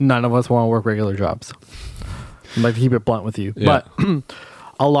 and none of us want to work regular jobs. I'd like to keep it blunt with you, but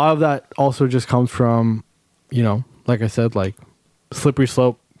a lot of that also just comes from, like I said, like slippery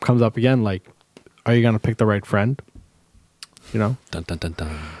slope comes up again. Like, are you going to pick the right friend? Dun, dun, dun,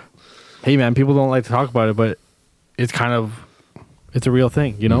 dun. Hey man, people don't like to talk about it, but it's a real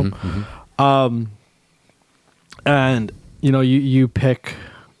thing, and you pick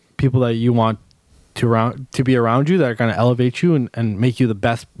people that you want to be around you that are going to elevate you and make you the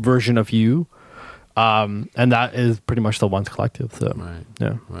best version of you, and that is pretty much the Once Collective. So Right.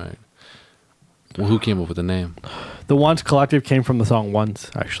 yeah, Right. Well, who came up with the name? the Once Collective came from the song Once,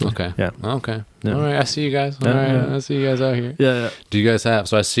 actually. Okay. Yeah. Okay. Yeah. All right. I see you guys. All Yeah, right. yeah. I see you guys out here. Yeah. Do you guys have?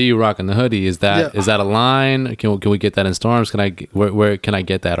 So I see you rocking the hoodie. Is that Yeah. a line? Can we get that in Storms? Can I? Where can I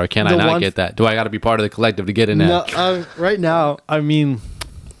get that? Or can I The not Once- get that? Do I got to be part of the collective to get in there? No, right now, I mean,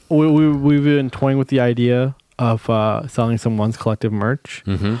 we've been toying with the idea of selling some Once Collective merch,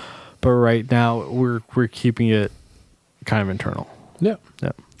 Mm-hmm. but right now we're keeping it kind of internal. Yeah.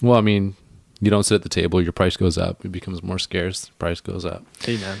 Yeah. Well, I mean, you don't sit at the table. Your price goes up. It becomes more scarce. Price goes up.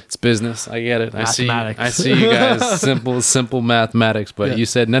 Hey man. It's business. I get it. Mathematics. I see you guys. Simple mathematics. But Yeah. you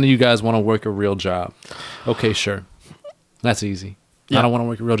said none of you guys want to work a real job. Okay, sure. That's easy. Yeah. I don't want to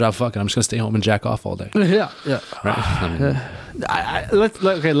work a real job. Fuck it. I'm just gonna stay home and jack off all day. Yeah. Right. I mean,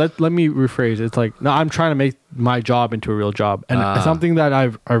 Let me rephrase. It's like, no, I'm trying to make my job into a real job, and something that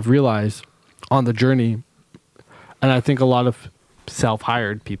I've realized on the journey, and I think a lot of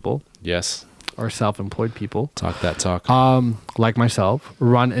self-hired people yes. or self-employed people, Talk that talk. like myself,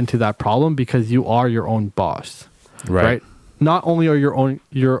 run into that problem because you are your own boss, right? Not only are your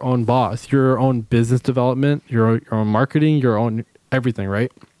own boss, your own business development, your own marketing, your own everything,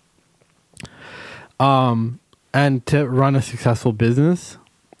 right? And to run a successful business,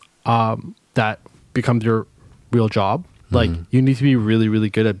 that becomes your real job. Like you need to be really, really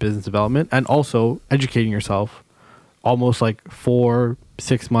good at business development and also educating yourself almost like 4-6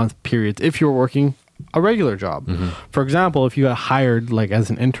 month periods if you're working a regular job. For example, if you got hired like as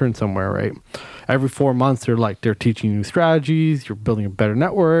an intern somewhere, right? Every 4 months they're teaching you strategies, you're building a better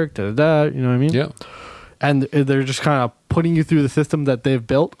network, you know what I mean? Yeah. And they're just kind of putting you through the system that they've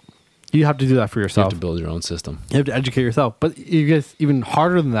built. You have to do that for You yourself. have to build your own system. You have to educate yourself. But it gets even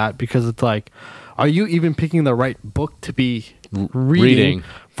harder than that because it's like, are you even picking the right book to be reading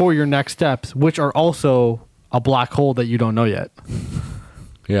for your next steps, which are also a black hole that you don't know yet?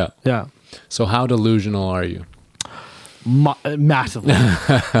 Yeah. Yeah. So how delusional are you? Massively.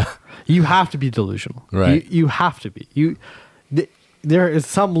 You have to be delusional. Right. You have to be. There is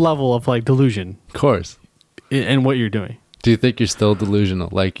some level of like delusion Of course. in what you're doing. Do you think you're still delusional?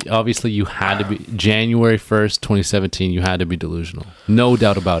 Like, obviously, you had to be. January 1st, 2017, you had to be delusional. No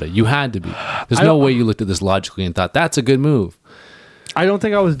doubt about it. You had to be. There's no way you looked at this logically and thought, that's a good move. I don't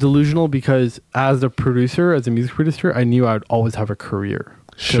think I was delusional because as a producer, as a music producer, I knew I'd always have a career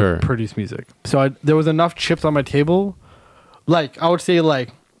Sure. to produce music. So there was enough chips on my table. Like, I would say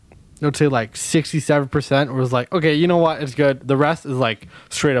 67% was like, okay, you know what? It's good. The rest is like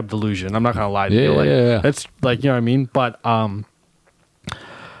straight up delusion. I'm not going to lie to you. Like, Yeah. it's like, you know what I mean? But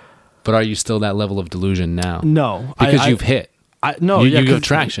But are you still that level of delusion now? no. Because you've hit. No, You 'cause have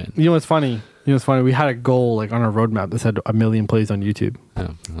traction. You know what's funny? We had a goal like on our roadmap that said 1 million plays on YouTube. Yeah,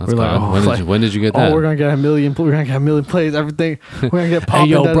 that's We're like, good. When did you get that? Oh, we're gonna get 1 million. We're gonna get 1 million plays. Everything. We're gonna get Hey, popping.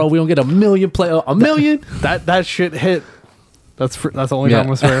 yo, bro, we don't get a million a million? That shit hit. That's the only time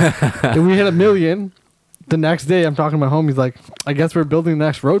I swear. If we hit 1 million, the next day I'm talking to my homies like, I guess we're building the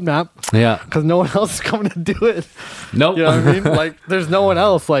next roadmap Yeah. because no one else is coming to do it. Nope. You know what I mean? Like, there's no one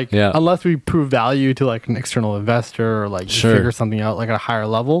else. Like, Yeah. unless we prove value to like an external investor or like Sure. figure something out like at a higher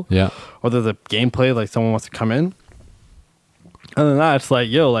level. Yeah. Or there's a gameplay like someone wants to come in. Other than that, it's like,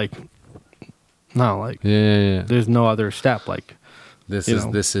 yo, like, no, like, Yeah. there's no other step. Like, This you is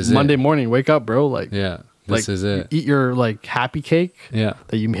know, this is Monday it. morning, wake up, bro. Like, Yeah. This like, is it. Eat your like happy cake Yeah.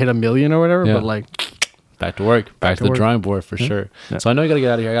 that you hit 1 million or whatever. Yeah. But like, Back to work. Back to the work. drawing board for sure. Yeah. So I know you got to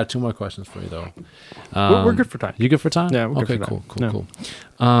get out of here. I got 2 more questions for you though. we're good for time. You good for time? Yeah, we're okay, good for cool, time. cool,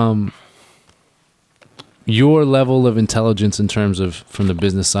 Yeah. cool. Your level of intelligence in terms of from the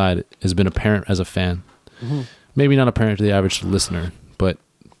business side has been apparent as a fan. Mm-hmm. Maybe not apparent to the average listener, but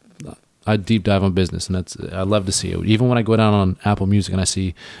I deep dive on business, and I love to see it. Even when I go down on Apple Music and I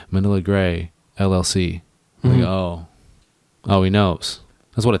see Manila Gray LLC, I Mhm. go, oh, he knows.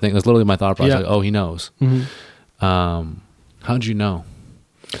 That's what I think. That's literally my thought process. Yeah. Like, oh, he knows. Mm-hmm. How'd you know?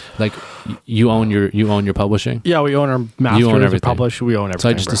 Like you own your publishing. Yeah, we own our masters, You own we everything. publish, we own everything. So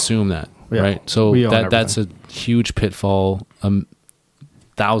I just bro. assume that, Yeah, right? So we own that's a huge pitfall.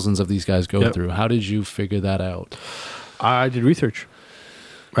 Thousands of these guys go Yep. through. How did you figure that out? I did research.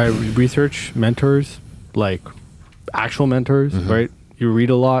 I research mentors, like actual mentors, Mhm. right? you read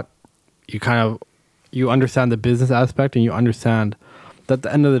a lot, you understand the business aspect, and you understand that at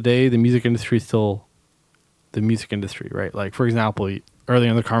the end of the day, the music industry is still the music industry, right? Like, for example, earlier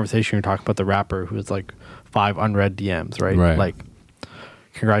in the conversation, you're talking about the rapper who has like 5 unread DMs, right? Right. Like,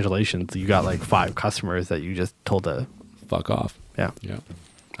 congratulations, you got like 5 customers that you just told to fuck off. Yeah.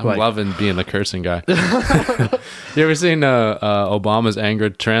 I'm Like- loving being the cursing guy. You ever seen Obama's anger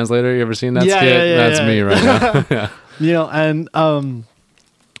translator? You ever seen that Yeah, skit? yeah, That's yeah. me right now. Yeah. You know, and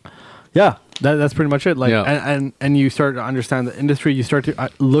yeah, that's pretty much it. Like, Yeah. and you start to understand the industry. You start to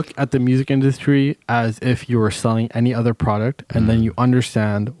look at the music industry as if you were selling any other product, and then you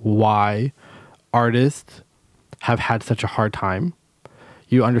understand why artists have had such a hard time.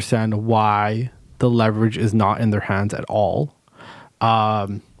 You understand why the leverage is not in their hands at all.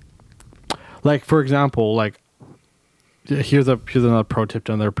 Like, for example, like, here's another pro tip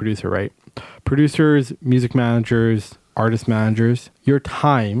to another producer, right? Producers, music managers, artist managers, your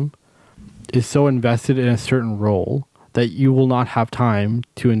time is so invested in a certain role that you will not have time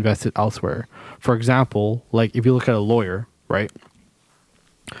to invest it elsewhere. For example, like if you look at a lawyer, right?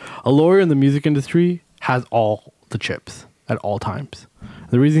 A lawyer in the music industry has all the chips at all times.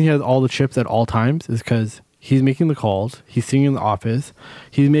 The reason he has all the chips at all times is because he's making the calls, he's sitting in the office,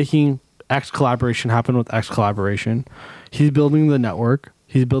 he's making X collaboration happen with X collaboration, he's building the network,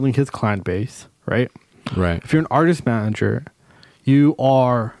 he's building his client base, right? Right. If you're an artist manager, you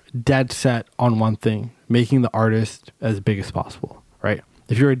are dead set on one thing, making the artist as big as possible, right?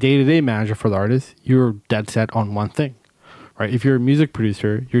 If you're a day-to-day manager for the artist, you're dead set on one thing, right? If you're a music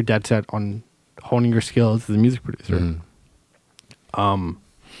producer, you're dead set on honing your skills as a music producer. Mhm.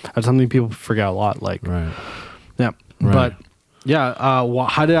 That's something people forget a lot. Like, Right. yeah, Right. but yeah,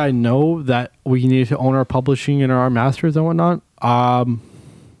 how did I know that we needed to own our publishing and our masters and whatnot?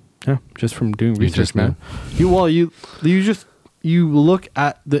 Yeah, just from doing research, just man. You look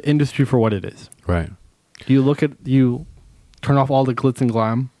at the industry for what it is. Right. You turn off all the glitz and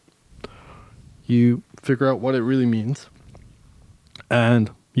glam. You figure out what it really means, and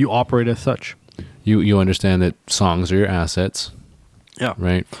you operate as such. You understand that songs are your assets. Yeah.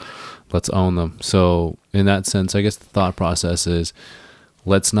 Right. Let's own them. So in that sense, I guess the thought process is,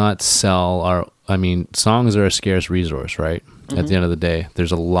 let's not sell songs are a scarce resource, right? At the end of the day,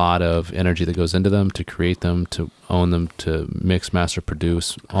 there's a lot of energy that goes into them, to create them, to own them, to mix, master,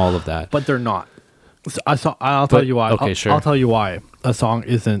 produce, all of that. But they're not. I'll tell you why. Okay, sure. I'll tell you why a song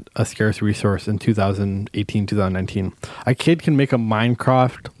isn't a scarce resource in 2018, 2019. A kid can make a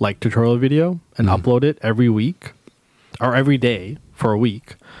Minecraft like tutorial video and upload it every week or every day for a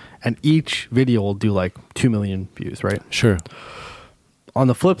week, and each video will do like 2 million views, right? Sure. On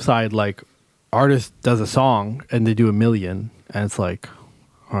the flip side, like, artist does a song and they do 1 million, and it's like,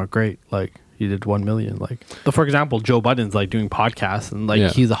 oh, great, like, you did 1 million. Like, for example, Joe Budden's like doing podcasts, and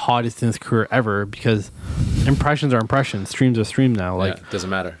like he's the hottest in his career ever because impressions are impressions, streams are streams now. Like, yeah, doesn't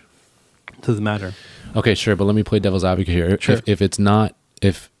matter. doesn't matter. Okay, sure, but let me play devil's advocate here. Sure.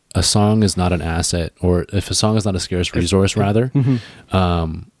 If a song is not an asset, or if a song is not a scarce resource, rather,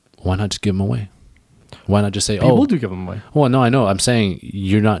 why not just give them away? Why not just say, People do give them away. Well, no, I know. I'm saying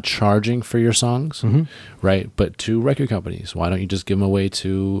you're not charging for your songs, right? But to record companies, why don't you just give them away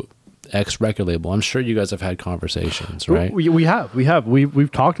to X record label? I'm sure you guys have had conversations, right? We have.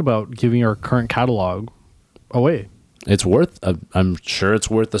 We've talked about giving our current catalog away. It's worth, I'm sure it's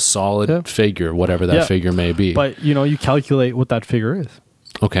worth a solid figure, whatever that figure may be. But, you calculate what that figure is.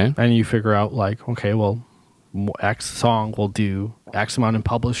 Okay. And you figure out, like, okay, well, X song will do X amount in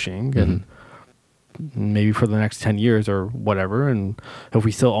publishing, and maybe for the next 10 years or whatever. And if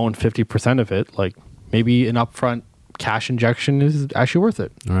we still own 50% of it, like, maybe an upfront cash injection is actually worth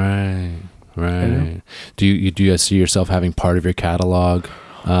it. Right. Do you guys see yourself having part of your catalog,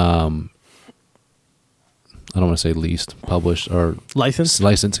 I don't want to say leased, published, or license,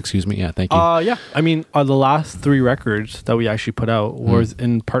 excuse me. Yeah, thank you. Yeah. I mean, the last 3 records that we actually put out was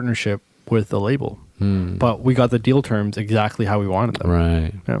in partnership with the label. But we got the deal terms exactly how we wanted them.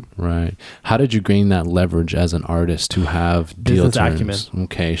 Right. Yeah. Right. How did you gain that leverage as an artist to have deal Business terms? acumen.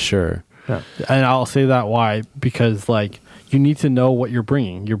 Okay, sure. Yeah. And I'll say that why, because like, you need to know what you're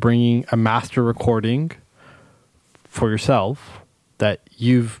bringing. You're bringing a master recording for yourself that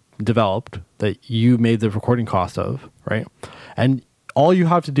you've developed, that you made the recording cost of, right? And all you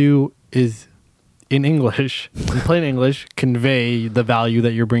have to do is, in English, in plain English, convey the value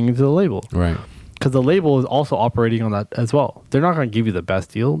that you're bringing to the label. Right. Because the label is also operating on that as well. They're not going to give you the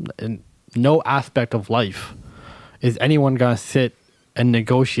best deal. In no aspect of life is anyone going to sit and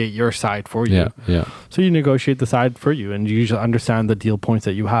negotiate your side for you. Yeah. So you negotiate the side for you, and you usually understand the deal points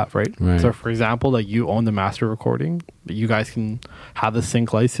that you have, right? So for example, like you own the master recording, but you guys can have the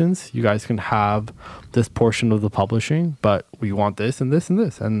sync license, you guys can have this portion of the publishing, but we want this and this and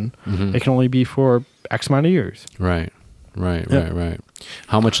this, and it can only be for X amount of years. Right.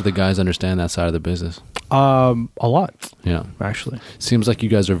 How much do the guys understand that side of the business? A lot. Yeah. Actually. Seems like you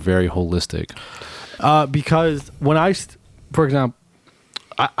guys are very holistic. Because when for example,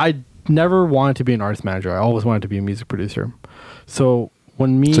 I never wanted to be an artist manager. I always wanted to be a music producer. So So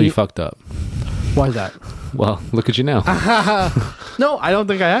you fucked up. Why is that? Well, look at you now. No, I don't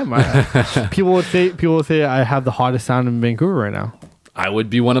think I am. People would say I have the hottest sound in Vancouver right now. I would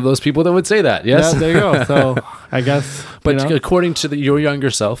be one of those people that would say that. Yes. Yeah, there you go. So I guess. But according to your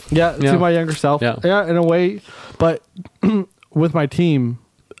younger self. Yeah, to my younger self. Yeah, in a way. But with my team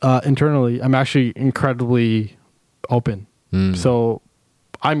internally, I'm actually incredibly open. So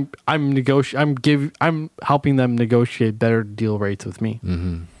I'm helping them negotiate better deal rates with me.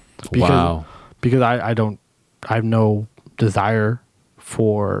 Because I have no desire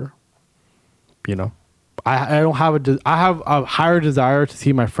for, I don't have I have a higher desire to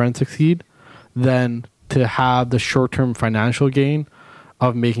see my friends succeed than to have the short-term financial gain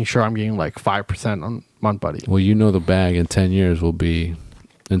of making sure I'm getting like 5% on Month Buddy. Well, the bag in 10 years will be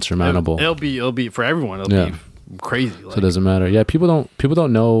insurmountable. It'll be for everyone. It'll be crazy. So it doesn't matter. Yeah, people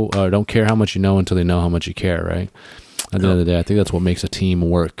don't know or don't care how much you know until they know how much you care, right? At the end of the day, I think that's what makes a team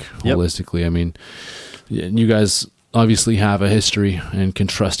work holistically. I mean, you guys obviously have a history and can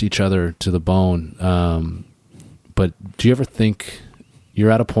trust each other to the bone. But do you ever think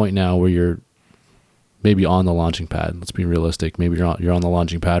you're at a point now where you're maybe on the launching pad? Let's be realistic. Maybe you're on the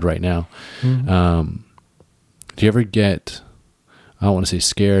launching pad right now. Do you ever get, I don't want to say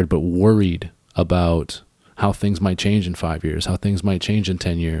scared, but worried about how things might change in 5 years, how things might change in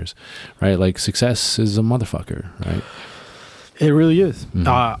 10 years, right? Like success is a motherfucker, right? It really is.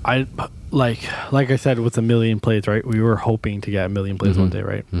 I like I said with a million plays, right? We were hoping to get a million plays one day,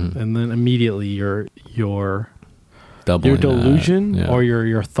 right? And then immediately your delusion or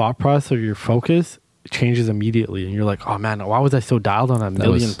your thought process or your focus changes immediately, and you're like, oh man, why was I so dialed on a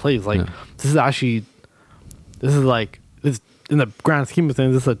million plays? Like this is in the grand scheme of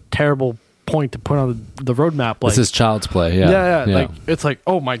things, this is a terrible point to put on the roadmap. Like, this is child's play. Yeah. Like it's like,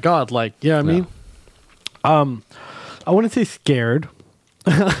 oh my god, like I mean, I wouldn't say scared.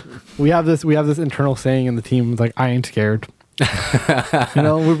 we have this internal saying in the team, like, I ain't scared.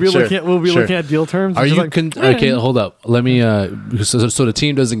 We'll be looking at deal terms. Are you okay? Hold up. Let me. So the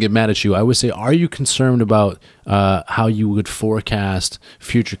team doesn't get mad at you. I would say, are you concerned about how you would forecast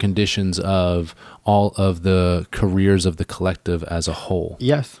future conditions of all of the careers of the collective as a whole?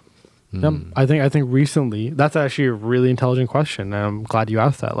 Yes. I think recently, that's actually a really intelligent question, and I'm glad you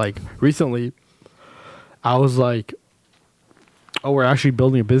asked that. Like recently, I was like, oh, we're actually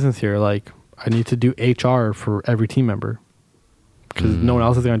building a business here. Like, I need to do HR for every team member because no one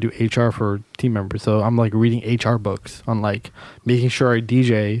else is going to do HR for team members. So I'm like reading HR books on like making sure our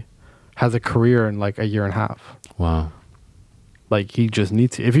DJ has a career in like a year and a half. Wow. Like he just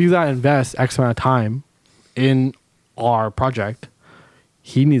needs to. If he's got to invest X amount of time in our project,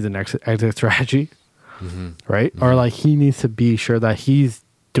 he needs an exit strategy, right? Or like he needs to be sure that he's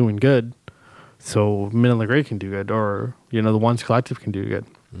doing good, so Middle and Great can do good, or the Ones Collective can do good.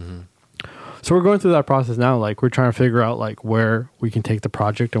 So we're going through that process now. Like we're trying to figure out like where we can take the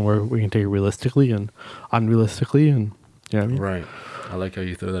project and where we can take it realistically and unrealistically, and what I mean? Right. I like how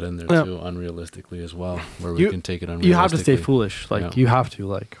you throw that in there too, unrealistically as well, where we can take it unrealistically. You have to stay foolish. Like you have to.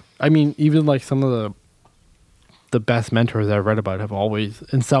 Like I mean, even like some of the best mentors I've read about have always,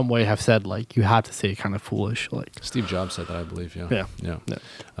 in some way, have said like you have to stay kind of foolish. Like Steve Jobs said that, I believe. Yeah.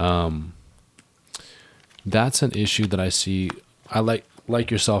 That's an issue that I see. I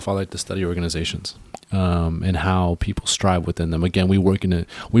like yourself. I like to study organizations and how people strive within them. Again, we work in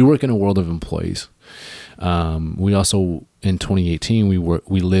a world of employees. We also in 2018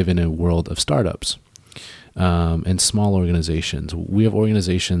 we live in a world of startups. And small organizations. We have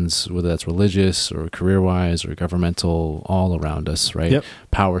organizations, whether that's religious or career-wise or governmental, all around us, right? Yep.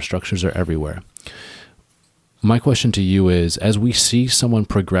 Power structures are everywhere. My question to you is, as we see someone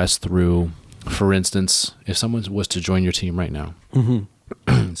progress through, for instance, if someone was to join your team right now,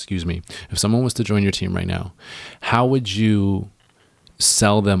 excuse me, if someone was to join your team right now, how would you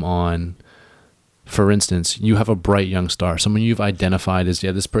sell them on, for instance, you have a bright young star, someone you've identified as,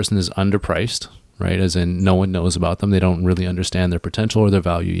 this person is underpriced, right? As in no one knows about them. They don't really understand their potential or their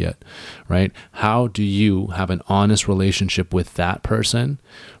value yet, right? How do you have an honest relationship with that person,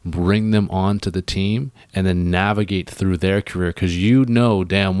 bring them onto the team, and then navigate through their career? Because you know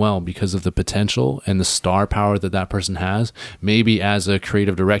damn well, because of the potential and the star power that that person has, maybe as a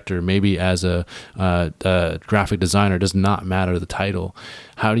creative director, maybe as a graphic designer, does not matter the title.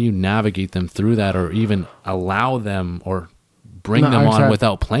 How do you navigate them through that, or even allow them or bring them on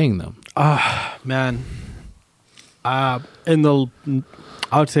without playing them? Man. I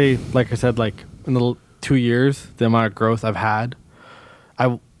would say, like I said, like in the 2 years, the amount of growth I've had,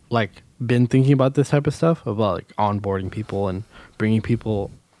 I've like been thinking about this type of stuff, about like onboarding people and bringing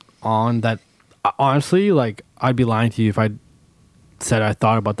people on that. Honestly, like I'd be lying to you if I said I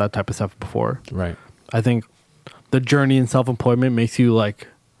thought about that type of stuff before. Right. I think the journey in self-employment makes you like,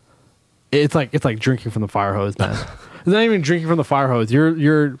 it's like drinking from the fire hose, man. It's not even drinking from the fire hose.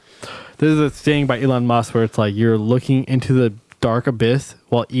 There's a saying by Elon Musk where it's like you're looking into the dark abyss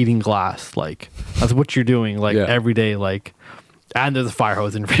while eating glass. Like that's what you're doing, like every day. Like, and there's a fire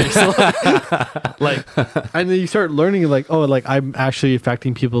hose in your face. Like, and then you start learning, like, oh, like I'm actually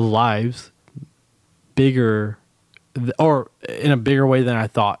affecting people's lives bigger, or in a bigger way than I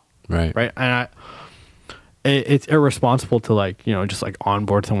thought. Right. Right. And it's irresponsible to like, you know, just like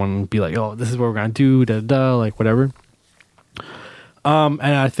onboard someone and be like, oh, this is what we're gonna do, like whatever. And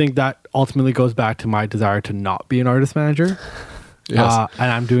I think that ultimately goes back to my desire to not be an artist manager. Yes.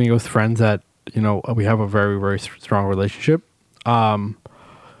 And I'm doing it with friends that, you know, we have a very, very strong relationship.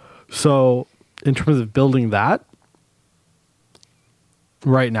 So in terms of building that,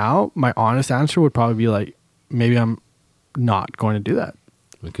 right now, my honest answer would probably be like, maybe I'm not going to do that.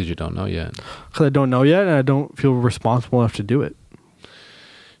 Because you don't know yet. Because I don't know yet, and I don't feel responsible enough to do it.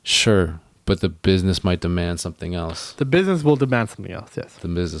 Sure, but the business might demand something else. The business will demand something else, yes. The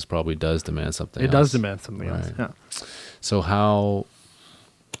business probably does demand something else. It does demand something else, yeah. So how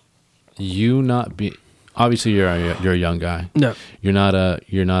you not be... Obviously, you're a young guy. No. You're not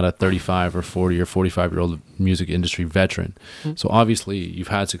a 35 or 40 or 45-year-old music industry veteran. Mm-hmm. So obviously, you've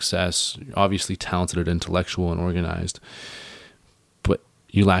had success. You're obviously talented and intellectual and organized. But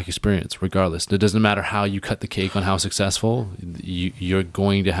you lack experience regardless. It doesn't matter how you cut the cake on how successful, you're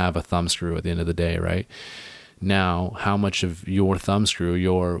going to have a thumb screw at the end of the day, right? Now, how much of your thumb screw,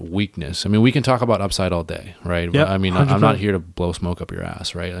 your weakness? I mean, we can talk about upside all day, right? Yep, I mean, 100%. I'm not here to blow smoke up your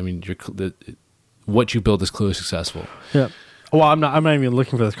ass, right? I mean, what you build is clearly successful. Yeah. Well, I'm not even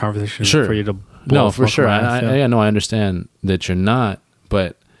looking for this conversation for you to blow for sure. I understand that you're not,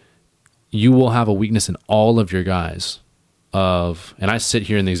 but you will have a weakness in all of your guys. And I sit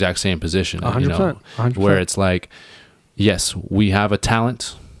here in the exact same position, 100%, you know, 100%. where it's like, yes, we have a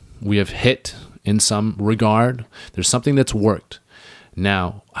talent, we have hit in some regard. There's something that's worked.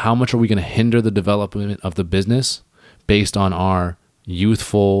 Now, how much are we going to hinder the development of the business based on our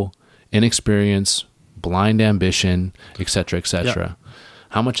youthful inexperience, blind ambition, etc., etc.? Yeah.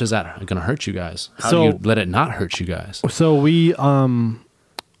 How much is that going to hurt you guys? How do you let it not hurt you guys? So we,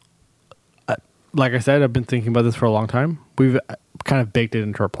 like I said, I've been thinking about this for a long time. We've kind of baked it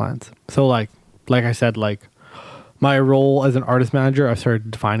into our plans. So like I said, like my role as an artist manager, I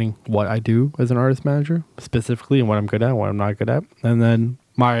started defining what I do as an artist manager specifically and what I'm good at and what I'm not good at. And then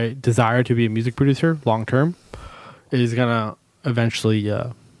my desire to be a music producer long term is going to eventually,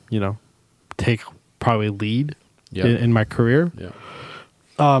 you know, take probably lead in my career. Yeah.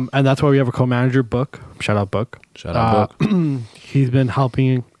 And that's why we have a co-manager, Book. Shout out Book. Book. He's been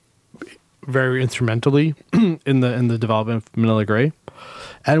helping very instrumentally in the development of Manila Grey.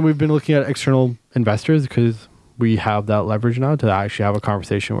 And we've been looking at external investors because we have that leverage now to actually have a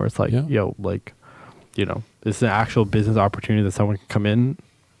conversation where it's like, yo, like, you know, this is an actual business opportunity that someone can come in,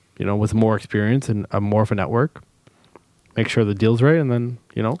 you know, with more experience and more of a network, make sure the deal's right, and then,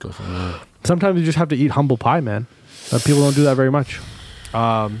 you know, sometimes you just have to eat humble pie, man. People don't do that very much.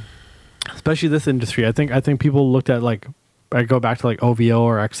 Especially this industry. I think people looked at, like, I go back to like OVO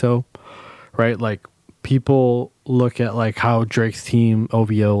or EXO, right? Like people look at like how Drake's team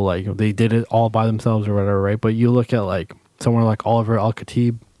OVO, like they did it all by themselves or whatever, right? But you look at like someone like Oliver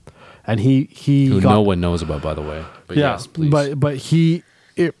Al-Khatib, and who no one knows about, by the way. But yeah, yes, please. But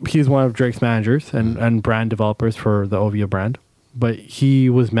he's one of Drake's managers and brand developers for the OVO brand. But he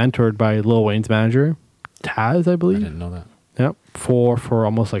was mentored by Lil Wayne's manager, Taz, I believe. I didn't know that. Yep, for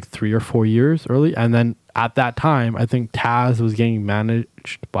almost like 3 or 4 years early, and then at that time, I think Taz was getting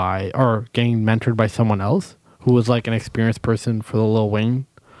mentored by someone else who was like an experienced person for the Lil Wayne.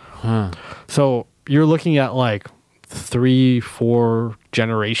 So you're looking at like 3-4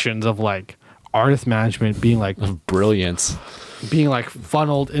 generations of like artist management being like of brilliance. being like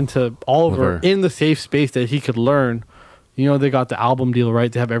funneled into Oliver in the safe space that he could learn. You know, they got the album deal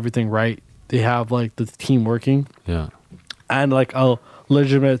right. They have everything right. They have like the team working. Yeah. And like a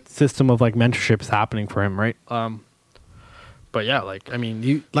legitimate system of like mentorship is happening for him, right? But yeah, like I mean,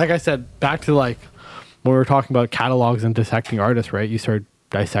 you like I said, back to like when we were talking about catalogs and dissecting artists, right? You start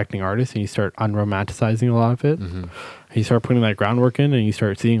dissecting artists and you start unromanticizing a lot of it. Mm-hmm. And you start putting that groundwork in, and you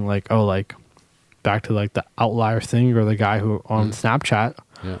start seeing like, oh, like back to like the outlier thing or the guy who on Snapchat,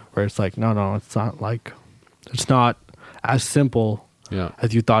 where it's like, no, it's not like, it's not as simple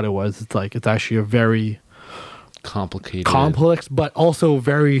as you thought it was. It's like it's actually a very complicated, complex, but also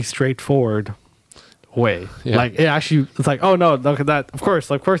very straightforward way. Yeah. Like it actually, it's like, oh no, look at that. Of course,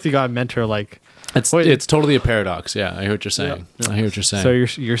 you got a mentor. Like it's totally a paradox. Yeah, I hear what you're saying. I hear what you're saying. So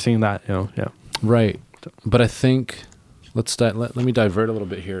you're seeing that, you know, right. But I think let me divert a little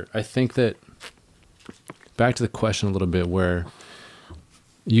bit here. I think that back to the question a little bit, where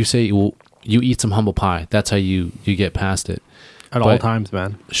you say you eat some humble pie. That's how you get past it at all times,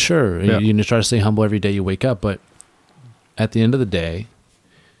 man. Sure, you try to stay humble every day you wake up, but at the end of the day,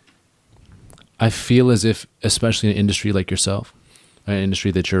 I feel as if, especially in an industry like yourself, an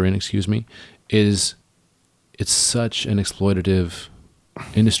industry that you're in, it's such an exploitative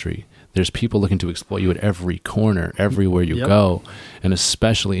industry. There's people looking to exploit you at every corner, everywhere you go. And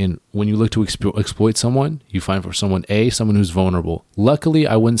especially when you look to exploit someone, you find for someone who's vulnerable. Luckily,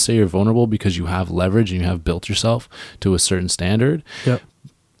 I wouldn't say you're vulnerable because you have leverage and you have built yourself to a certain standard. Yep.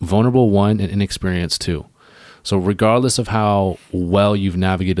 Vulnerable, one, and inexperienced, two. So regardless of how well you've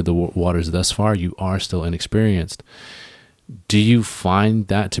navigated the waters thus far, you are still inexperienced. Do you find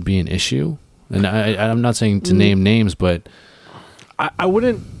that to be an issue? And I'm not saying to name names, but I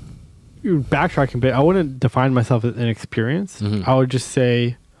wouldn't, backtracking a bit, I wouldn't define myself as inexperienced. I would just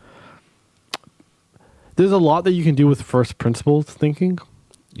say there's a lot that you can do with first principles thinking.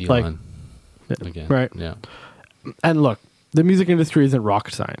 Elon, again. Right. Yeah. And look, the music industry isn't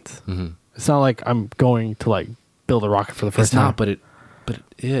rocket science. It's not like I'm going to like build a rocket for the first time. But it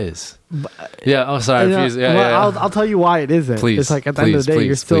is. Yeah. Oh, sorry. I'll tell you why it isn't. Please. It's like at the end of the day,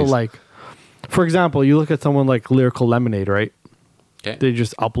 you're still like, for example, you look at someone like Lyrical Lemonade, right? Okay. They're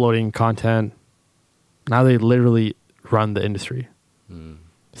just uploading content. Now they literally run the industry.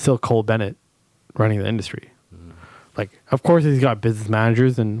 Still Cole Bennett running the industry. Like, of course, he's got business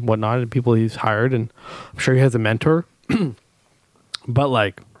managers and whatnot and people he's hired, and I'm sure he has a mentor. But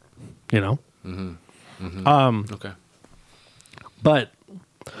like, you know. Okay. But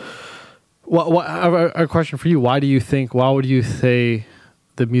what I have a question for you. Why would you say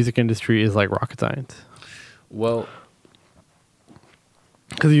the music industry is like rocket science? Well,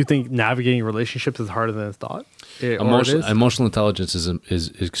 because you think navigating relationships is harder than it's thought. Emotional intelligence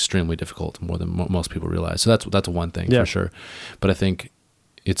is extremely difficult, more than most people realize. So that's one thing for sure. But I think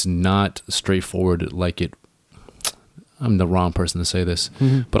it's not straightforward like it. I'm the wrong person to say this,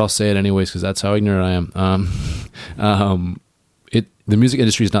 but I'll say it anyways because that's how ignorant I am. The music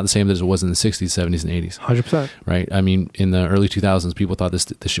industry is not the same as it was in the 60s, 70s, and 80s. 100%. Right? I mean, in the early 2000s, people thought this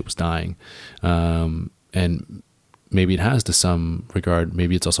shit was dying. And maybe it has to some regard.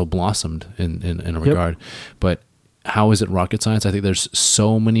 Maybe it's also blossomed in a regard. But how is it rocket science? I think there's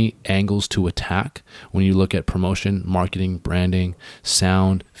so many angles to attack when you look at promotion, marketing, branding,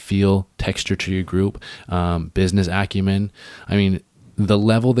 sound, feel, texture to your group, business acumen. I mean, the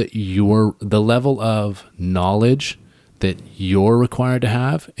level of knowledge that you're required to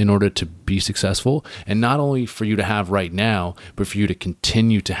have in order to be successful, and not only for you to have right now, but for you to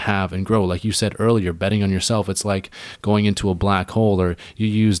continue to have and grow. Like you said earlier, betting on yourself, it's like going into a black hole, or you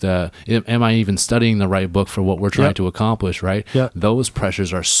used am I even studying the right book for what we're trying to accomplish, right? Those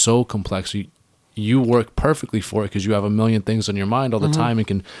pressures are so complex. You work perfectly for it because you have a million things on your mind all the time and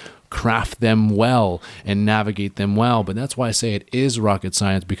can craft them well and navigate them well. But that's why I say it is rocket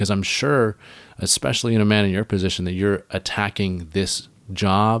science, because I'm sure, especially in a man in your position, that you're attacking this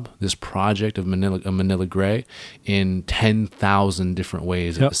job, this project of Manila Grey in 10,000 different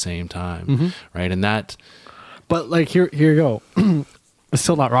ways at the same time, right? And that... But like, here you go. It's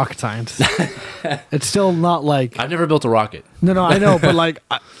still not rocket science. It's still not like... I've never built a rocket. No, I know, but like,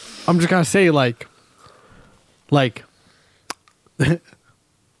 I'm just going to say like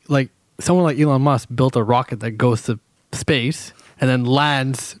someone like Elon Musk built a rocket that goes to space and then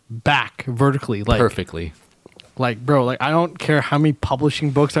lands back vertically, like perfectly. Like, bro, like I don't care how many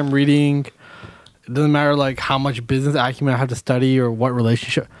publishing books I'm reading. It doesn't matter like how much business acumen I have to study or what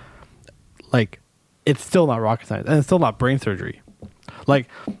relationship. Like, it's still not rocket science, and it's still not brain surgery. Like,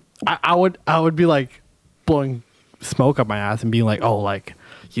 I would be like blowing smoke up my ass and being like, oh, like,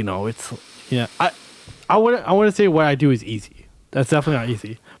 you know, it's I wouldn't say what I do is easy. That's definitely not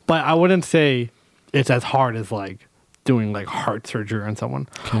easy. But I wouldn't say it's as hard as like doing like heart surgery on someone.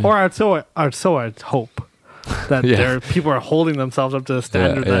 Okay. Or I'd hope that people are holding themselves up to the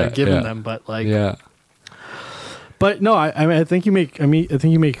standard that I've given them. But like, but no, I think you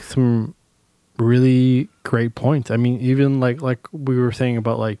make some really great points. I mean, even like we were saying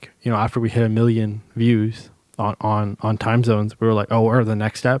about like, you know, after we hit 1 million views on time zones, we were like, oh, what are the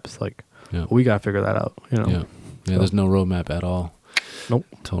next steps? Like, we got to figure that out, you know? Yeah, there's no roadmap at all. Nope.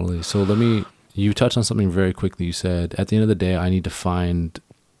 Totally. So you touched on something very quickly. You said, at the end of the day, I need to find,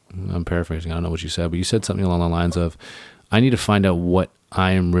 I'm paraphrasing, I don't know what you said, but you said something along the lines of, I need to find out what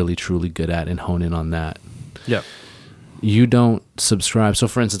I am really, truly good at and hone in on that. Yeah. You don't subscribe. So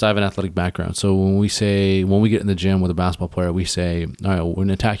for instance, I have an athletic background. So when we get in the gym with a basketball player, we say, all right, we're going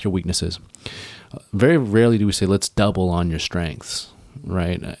to attack your weaknesses. Very rarely do we say, let's double on your strengths.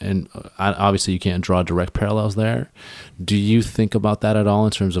 Right. And obviously you can't draw direct parallels there. Do you think about that at all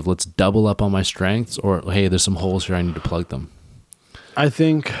in terms of let's double up on my strengths, or, hey, there's some holes here, I need to plug them? I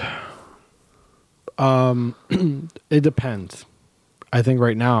think it depends. I think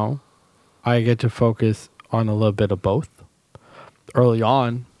right now I get to focus on a little bit of both. Early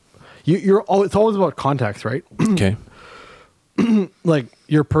on, it's always about context, right? Okay. Like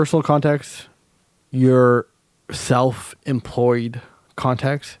your personal context, your self-employed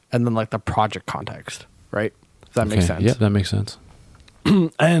context, and then like the project context, right? Does that make sense? Yeah, that makes sense.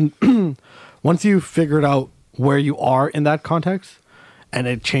 And once you figured out where you are in that context, and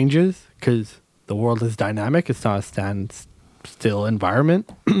it changes because the world is dynamic, it's not a standstill environment.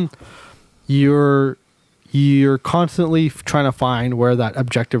 You're constantly trying to find where that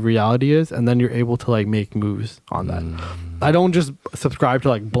objective reality is, and then you're able to like make moves on that. I don't just subscribe to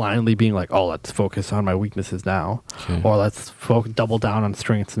like blindly being like, oh, let's focus on my weaknesses now, or let's double down on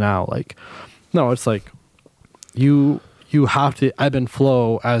strengths now. Like, no, it's like you have to ebb and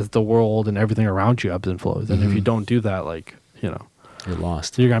flow as the world and everything around you ebbs and flows. And if you don't do that, like, you know, you're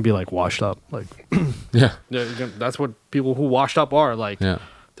lost. You're gonna be like washed up. Like, that's what people who washed up are like.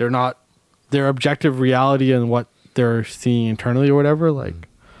 They're not. Their objective reality and what they're seeing internally or whatever, like,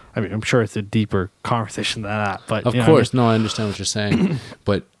 I mean, I'm sure it's a deeper conversation than that, but of course, no, I understand what you're saying.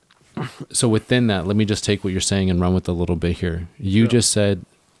 But so within that, let me just take what you're saying and run with it a little bit here. You just said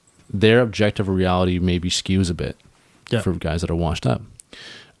their objective reality maybe skews a bit for guys that are washed up.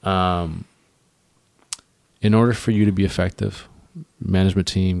 In order for you to be effective, management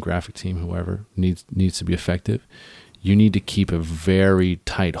team, graphic team, whoever needs to be effective, you need to keep a very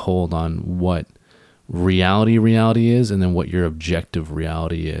tight hold on what reality is, and then what your objective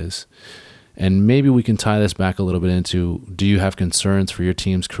reality is. And maybe we can tie this back a little bit into, do you have concerns for your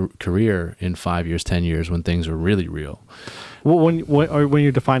team's career in 5 years, 10 years when things are really real? Well, when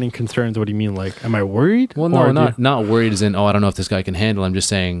you're defining concerns, what do you mean? Like, am I worried? Well, no, not worried as in, oh, I don't know if this guy can handle. I'm just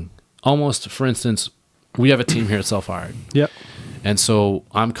saying, almost, for instance, we have a team here at Self-Hired. Yep. And so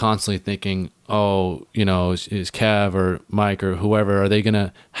I'm constantly thinking, oh, you know, is Kev or Mike or whoever,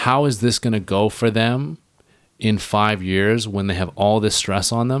 how is this going to go for them in 5 years when they have all this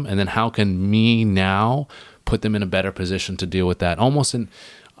stress on them? And then how can me now put them in a better position to deal with that?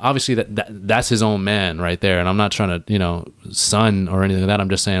 Obviously that's his own man right there. And I'm not trying to, you know, son or anything like that. I'm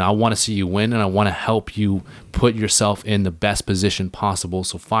just saying, I want to see you win, and I want to help you put yourself in the best position possible.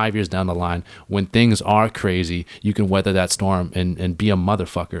 So 5 years down the line, when things are crazy, you can weather that storm and be a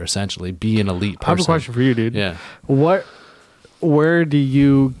motherfucker, essentially, be an elite person. I have a question for you, dude. Yeah. Where do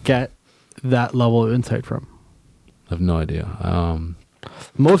you get that level of insight from? I have no idea.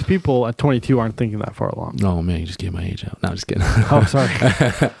 Most people at 22 aren't thinking that far along. No, man, you just gave my age out. No, I'm just kidding. Oh, sorry.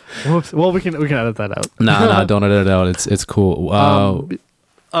 Whoops. Well, we can edit that out. No, don't edit it out. It's cool.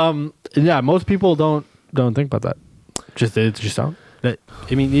 Yeah, most people don't think about that. They just don't. I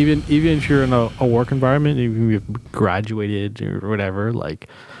mean, even if you're in a work environment, even if you've graduated or whatever, like,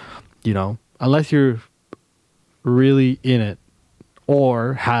 you know, unless you're really in it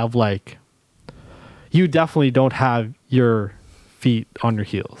or have like, you definitely don't have your feet on your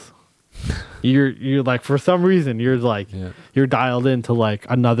heels. You're like, for some reason you're like you're dialed into like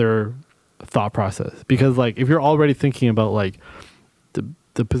another thought process, because like if you're already thinking about like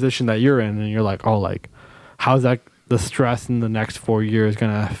the position that you're in, and you're like, oh, like, how's that, the stress in the next 4 years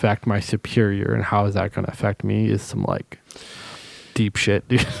going to affect my superior, and how is that going to affect me, is some like deep shit.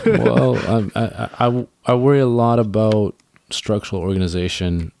 Well, I worry a lot about structural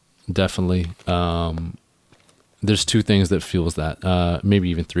organization. Definitely. There's two things that fuels that, maybe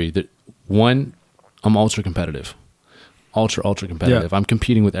even three. One, I'm ultra competitive. Ultra competitive. Yeah. I'm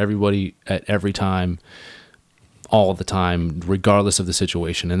competing with everybody at every time, all the time, regardless of the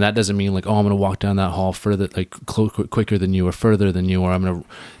situation. And that doesn't mean like, oh, I'm going to walk down that hall further, like quicker than you or further than you, or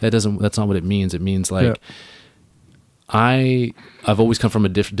that's not what it means. It means like, I've always come from a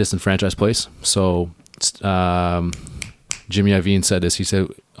disenfranchised place. So, Jimmy Iovine said this. He said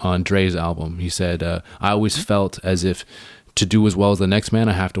on Dre's album, he said, I always felt as if to do as well as the next man,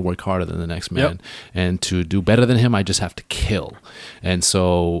 I have to work harder than the next man. And to do better than him, I just have to kill. And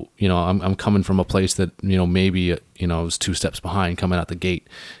so, I'm coming from a place that, maybe, I was 2 steps behind coming out the gate.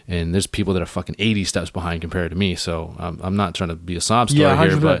 And there's people that are fucking 80 steps behind compared to me. So I'm not trying to be a sob story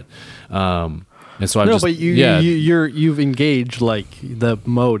here, but, and so but you've engaged like the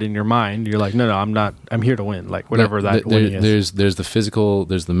mode in your mind. You're like, no, I'm here to win. Like whatever winning is. There's the physical,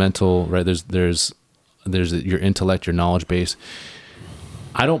 there's the mental, right? There's your intellect, your knowledge base.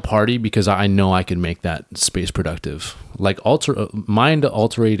 I don't party because I know I can make that space productive. Like mind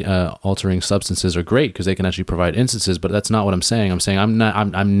altering substances are great because they can actually provide instances, but that's not what I'm saying. I'm saying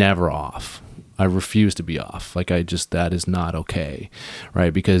I'm never off. I refuse to be off. Like that is not okay,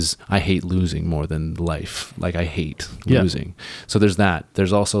 right? Because I hate losing more than life. Like I hate losing. So there's that.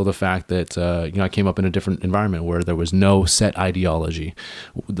 There's also the fact that, I came up in a different environment where there was no set ideology.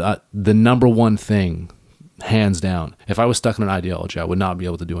 The number one thing, hands down, if I was stuck in an ideology, I would not be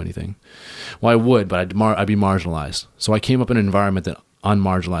able to do anything. Well, I would, but I'd be marginalized. So I came up in an environment that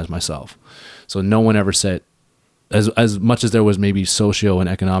unmarginalized myself. So no one ever said, as much as there was maybe socio and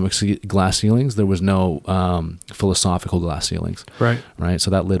economic glass ceilings, there was no philosophical glass ceilings. Right. So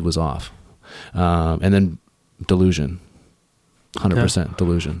that lid was off. And then delusion, 100%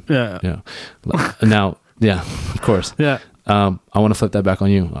 delusion. Yeah. Now, of course. Yeah. I want to flip that back on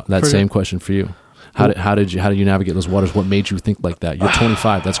you. That same question for you. How did you navigate those waters? What made you think like that? You're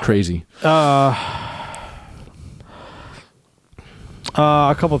 25. That's crazy.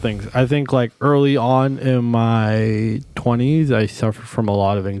 A couple things. I think like early on in my 20s, I suffered from a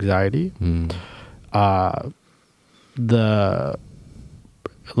lot of anxiety. I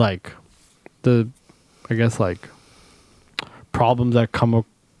guess like problems that come up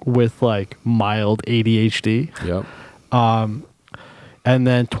with like mild ADHD. Yep. And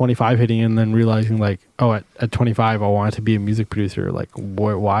then 25 hitting and then realizing like, at 25, I wanted to be a music producer. Like,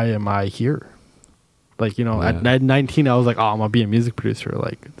 why am I here? Like, at 19, I was like, I'm going to be a music producer.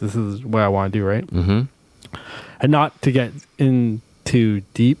 Like, this is what I want to do, right? Mm-hmm. And not to get in too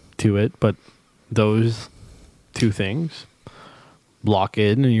deep to it, but those two things lock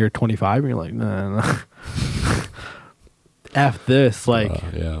in and you're 25 and you're like, no. F this. Like,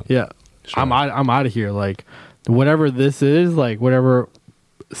 sure. I'm out of here. Like, whatever this is, like, whatever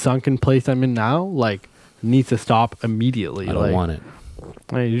sunken place I'm in now, like, needs to stop immediately. I don't want it.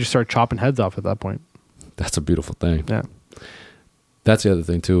 You just start chopping heads off at that point. That's a beautiful thing. Yeah. That's the other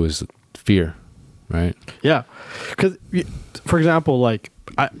thing too, is fear, right? Yeah. Because, for example, like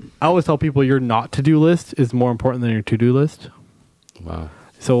I always tell people your not to-do list is more important than your to-do list. Wow.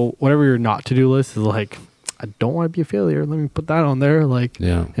 So whatever your not to-do list is, like, I don't want to be a failure. Let me put that on there. Like, you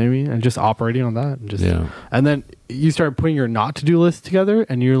know what I mean? And just operating on that. And then you start putting your not to-do list together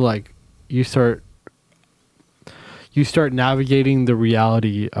and you're like, you start navigating the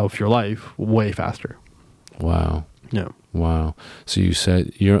reality of your life way faster. Wow. Yeah. Wow. So you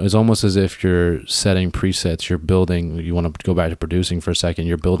said it's almost as if you're setting presets, you're building, you want to go back to producing for a second,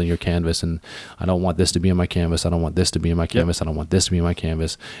 you're building your canvas, and I don't want this to be in my canvas, I don't want this to be in my canvas, I don't want this to be in my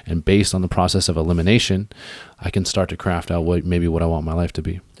canvas. And based on the process of elimination, I can start to craft out what I want my life to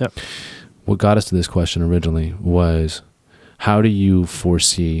be. Yep. What got us to this question originally was, how do you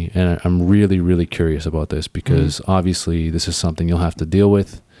foresee, and I'm really, really curious about this because obviously this is something you'll have to deal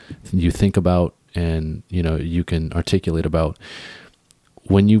with, you think about, and you can articulate about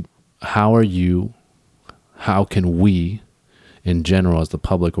how can we in general as the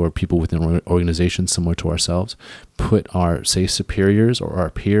public or people within organizations similar to ourselves put our, say, superiors or our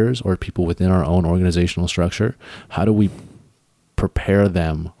peers or people within our own organizational structure, how do we prepare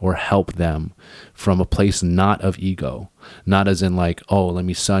them or help them from a place not of ego, not as in like, oh, let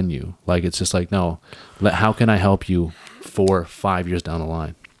me son you, like it's just like, no, how can I help you 4-5 years down the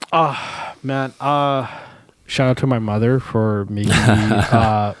line? Man, shout out to my mother for making me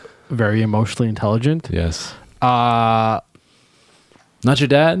very emotionally intelligent. Yes. Not your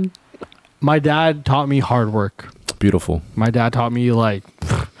dad? My dad taught me hard work. Beautiful. My dad taught me like,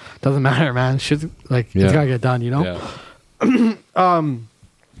 doesn't matter, man. Shit's like, it's gotta get done, Yeah.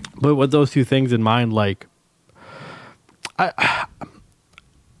 But with those two things in mind, like, I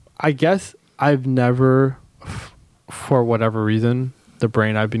guess I've never, for whatever reason, the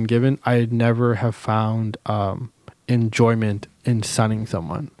brain I've been given, I never have found enjoyment in sunning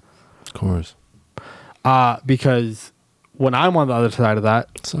someone. Of course. Because when I'm on the other side of that,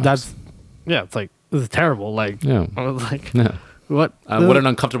 Sucks. that's it's like this is terrible. Like Yeah. I was like, Yeah. what? What an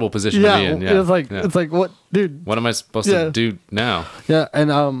uncomfortable position to be in. Yeah. It's like what, dude? What am I supposed Yeah. to do now? Yeah,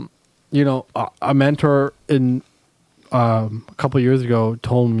 and you know, a mentor in a couple of years ago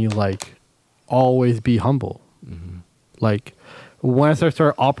told me like, always be humble. Like when I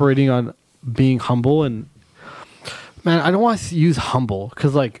started operating on being humble, and man, I don't want to use humble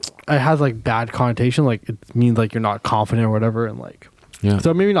because like it has like bad connotation. Like it means like you're not confident or whatever, and like Yeah.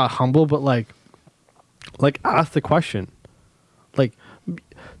 so maybe not humble, but like ask the question. Like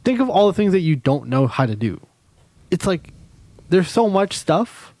think of all the things that you don't know how to do. It's like there's so much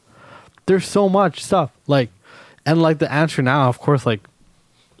stuff. Like, and like the answer now, of course, like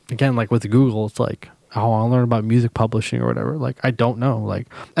again, like with Google, it's like, oh, I'll learn about music publishing or whatever. Like, I don't know. Like,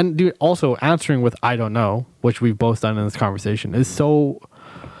 and dude, also answering with I don't know, which we've both done in this conversation, is so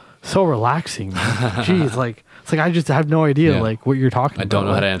relaxing. Man. Jeez, like it's like I just have no idea Yeah. like what you're talking about. I don't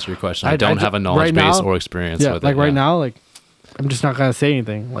know how to Like, answer your question. I don't have a knowledge right base now- or experience Yeah, with like it. right now, like I'm just not gonna say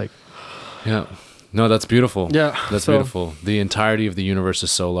anything. Like, Yeah. No, that's beautiful. Yeah, That's so- beautiful. The entirety of the universe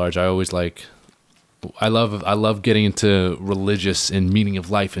is so large. I love getting into religious and meaning of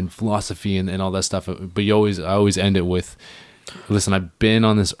life and philosophy and all that stuff. But I always end it with, listen, I've been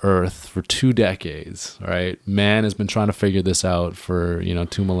on this earth for 2 decades, right? Man has been trying to figure this out for,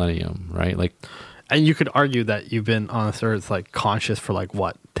 2 millennium, right? Like, and you could argue that you've been on this earth like conscious for like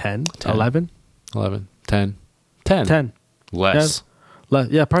what 10, 11? 11, 10, 10. 10. Less.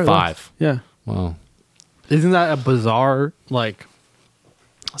 Yeah, probably 5. less. Yeah. Wow. Isn't that a bizarre like?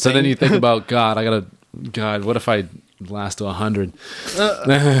 So then you think about God, what if I last to 100?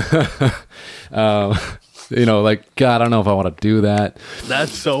 Like, God, I don't know if I want to do that.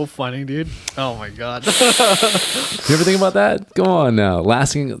 That's so funny, dude. Oh my god. You ever think about that? Come on now.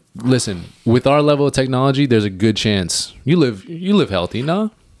 Listen, with our level of technology, there's a good chance. You live healthy,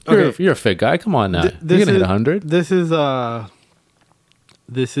 no? Okay. You're a fit guy. Come on now. You're This going to hit is- 100.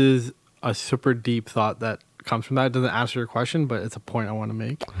 This is a super deep thought that comes from that. It doesn't answer your question, but it's a point I want to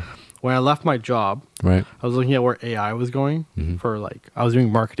make. When I left my job, Right. I was looking at where AI was going for like I was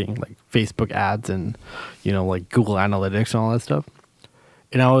doing marketing, like Facebook ads and like Google Analytics and all that stuff.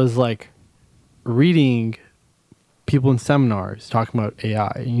 And I was like reading people in seminars talking about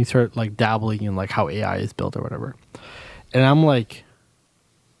AI, and you start like dabbling in like how AI is built or whatever. And I'm like,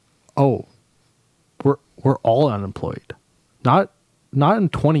 oh, we're all unemployed. Not in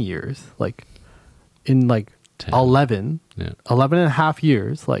 20 years, like in like 10. 11 and a half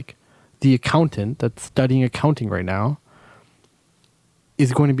years, like the accountant that's studying accounting right now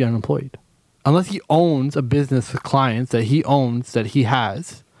is going to be unemployed unless he owns a business with clients that he owns, that he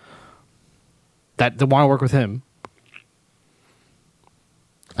has, that they want to work with him.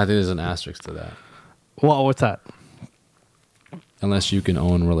 I think there's an asterisk to that. Well, what's that? Unless you can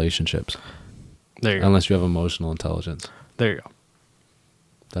own relationships. There you go. Unless you have emotional intelligence. There you go.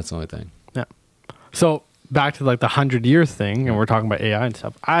 That's the only thing. Yeah. So back to like the 100 years thing, and we're talking about AI and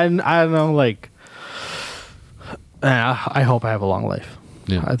stuff. I don't know, like, I hope I have a long life.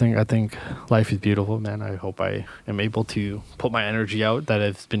 Yeah. I think life is beautiful, man. I hope I am able to put my energy out that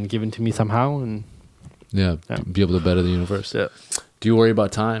has been given to me somehow. And Yeah. Yeah. Be able to better the universe. yeah. Do you worry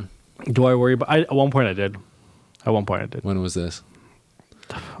about time? Do I worry about? At one point I did. When was this?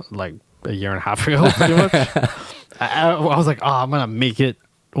 Like a year and a half ago, pretty much. I was like, oh, I'm gonna make it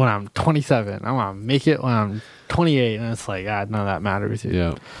when I'm 27. I'm gonna make it when I'm 28, and it's like, none of that matters. Dude.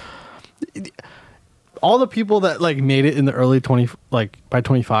 Yeah. All the people that like made it in the early 20, like by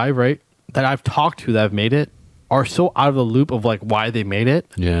 25, right? That I've talked to that have made it are so out of the loop of like why they made it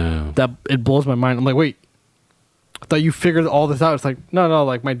Yeah. that it blows my mind. I'm like, wait, I thought you figured all this out. It's like, no,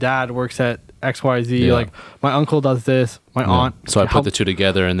 like my dad works at XYZ. Yeah. Like my uncle does this. My aunt. So I put the two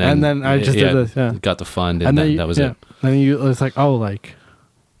together, and then I just did this. Yeah. got the fund, and, And then then you, that was yeah. it. And then it's like, oh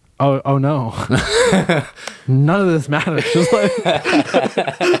no, none of this matters. Just like,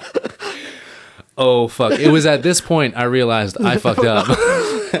 Oh fuck! It was at this point I realized I fucked up.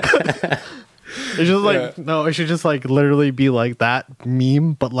 it's just like no, it should just like literally be like that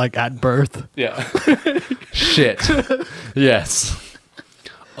meme, but like at birth. Yeah. Shit. Yes.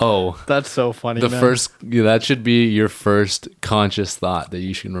 Oh, That's so funny. man. that should be your first conscious thought that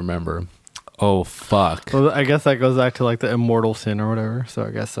you should remember. Oh fuck! Well, I guess that goes back to like the immortal sin or whatever. So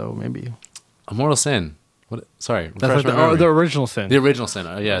I guess so maybe. A mortal sin. What? Sorry. That's like refresh my memory. the original sin. The original sin.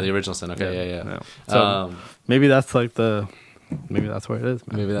 Oh, yeah, the original sin. Okay, yeah. So maybe that's like maybe that's what it is,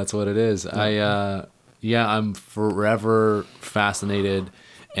 man. Maybe that's what it is. I'm forever fascinated,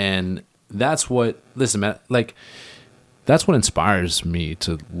 and that's what. Listen, man. Like, that's what inspires me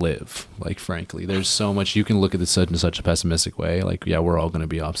to live. Like, frankly, there's so much you can look at this in such a pessimistic way. Like, yeah, we're all going to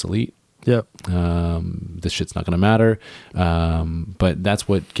be obsolete. Yep. This shit's not going to matter. But that's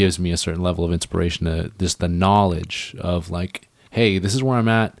what gives me a certain level of inspiration, to just the knowledge of like, hey, this is where I'm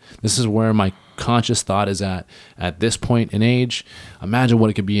at. This is where my conscious thought is at this point in age. Imagine what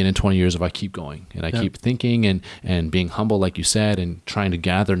it could be in 20 years if I keep going and I keep thinking and being humble, like you said, and trying to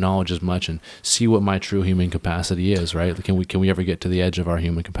gather knowledge as much and see what my true human capacity is, right? Can we ever get to the edge of our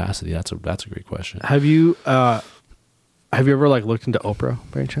human capacity? That's a great question. Have you ever like looked into Oprah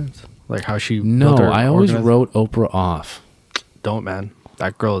by any chance? Like how she No, I always wrote Oprah off. Don't, man.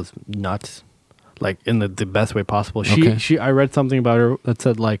 That girl is nuts. Like in the best way possible. Okay. I read something about her that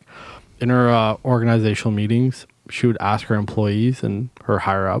said like in her organizational meetings, she would ask her employees and her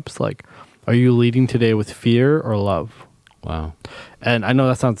higher ups, like, are you leading today with fear or love? Wow. And I know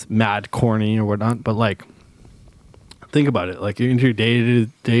that sounds mad corny or whatnot, but like, think about it. Like in your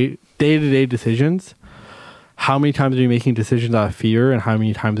day-to-day decisions, how many times are you making decisions out of fear and how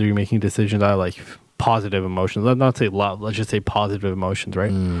many times are you making decisions out of like positive emotions? Let's not say love. Let's just say positive emotions,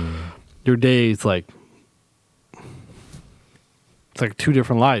 right? Your day is like, it's like two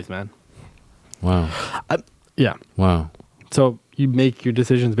different lives, man. Wow. Yeah. Wow. So you make your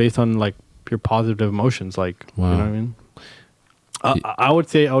decisions based on like your positive emotions, like Wow. you know what I mean. I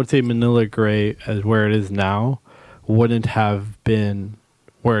would say Manila Gray, as where it is now, wouldn't have been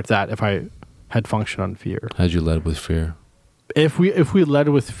where it's at if I had functioned on fear. Had you led with fear? If we led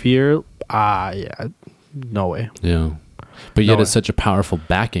with fear, yeah, no way. Yeah. But yet No it's way. such a powerful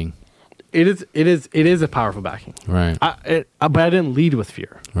backing. It is a powerful backing. Right. But I didn't lead with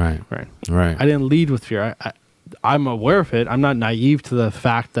fear. Right. Right. Right. I didn't lead with fear. I'm aware of it. I'm not naive to the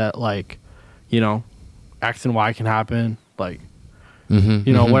fact that like, you know, X and Y can happen. Like,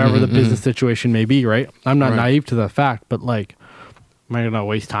 you know, whatever the business situation may be. Right. I'm not naive to the fact, but like, am I gonna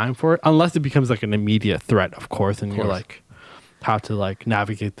waste time for it? Unless it becomes like an immediate threat, of course, and you're like, have to like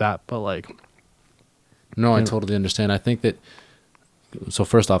navigate that. But like, No, I totally understand. I think that. So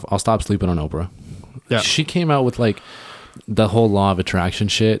first off, I'll stop sleeping on Oprah. Yeah. She came out with like the whole law of attraction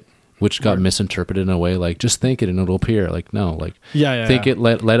shit, which got misinterpreted in a way like just think it and it'll appear. Like no, like think it,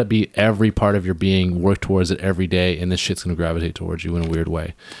 let it be every part of your being, work towards it every day, and this shit's gonna gravitate towards you in a weird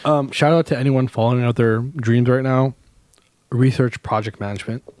way. Shout out to anyone following out their dreams right now. Research project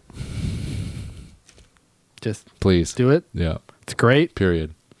management. Just Please do it. Yeah. It's great.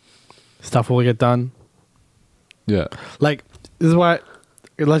 Period. Stuff will get done. Yeah. Like this is why.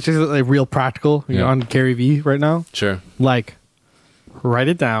 Let's just like real practical. You're on Gary Vee right now. Sure. Like, write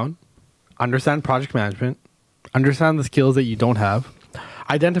it down. Understand project management. Understand the skills that you don't have.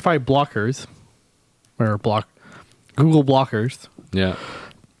 Identify blockers, or Google blockers, Yeah.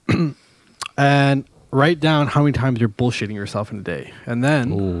 and write down how many times you're bullshitting yourself in a day, and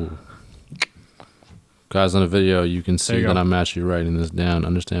then. Ooh. Guys, on the video, you can see you that go. I'm actually writing this down.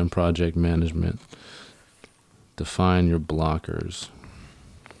 Understand project management. Define your blockers.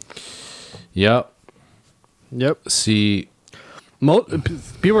 Yep. See,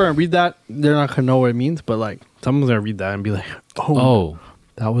 People are gonna read that. They're not gonna know what it means, but like someone's gonna read that and be like, oh,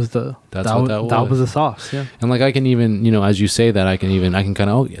 that was the That's what that That was. was the sauce. Yeah. and like I can even, you know, as you say that, I can kind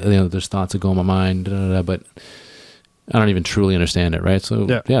of, there's thoughts that go in my mind, but I don't even truly understand it, right?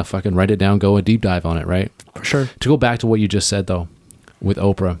 So yeah, fucking write it down, go a deep dive on it, right? For sure. To go back to what you just said though, with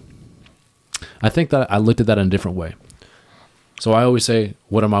Oprah, I think that I looked at that in a different way. So I always say,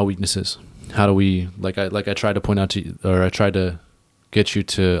 what are my weaknesses? How do we, like I tried to point out to you, or I tried to get you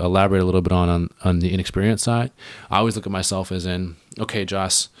to elaborate a little bit on the inexperienced side. I always look at myself as in, okay,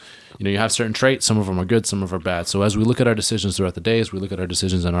 Joss, you know, you have certain traits. Some of them are good, some of them are bad. So as we look at our decisions throughout the days, we look at our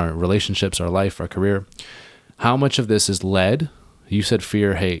decisions in our relationships, our life, our career, how much of this is led? You said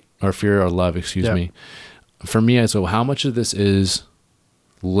fear, hate, or fear or love, excuse me. For me, so how much of this is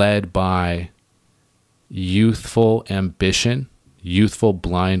led by youthful ambition, youthful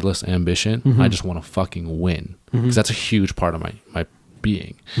blindless ambition? I just want to fucking win, because that's a huge part of my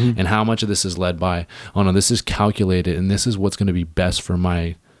being. And how much of this is led by, oh no, this is calculated and this is what's going to be best for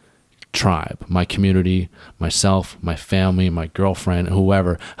my tribe, my community, myself, my family, my girlfriend,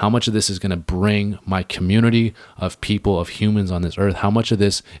 whoever. How much of this is going to bring my community of people, of humans on this earth? How much of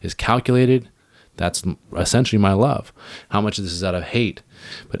this is calculated? That's essentially my love. How much of this is out of hate?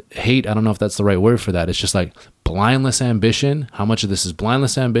 But hate, I don't know if that's the right word for that. It's just like blindless ambition. How much of this is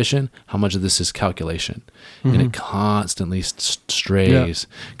blindless ambition? How much of this is calculation? And it constantly strays,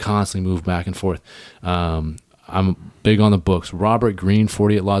 constantly move back and forth. I'm big on the books. Robert Greene,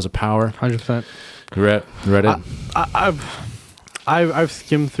 48 Laws of Power. 100%. You read it? I've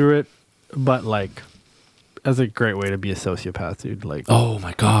skimmed through it, but like, that's a great way to be a sociopath, dude. Like, Oh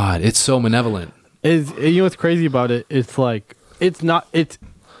my God, it's so malevolent. is you know what's crazy about it? It's like it's not it's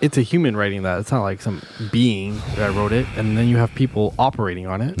a human writing that. It's not like some being that wrote it, and then you have people operating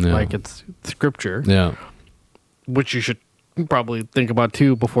on it. Yeah. Like it's scripture, Yeah, which you should probably think about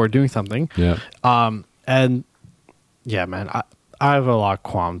too before doing something. yeah. And yeah, man, I have a lot of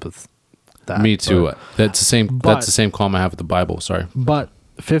qualms with that. Me too. But, That's the same. but- That's the same qualm I have with the Bible. Sorry, but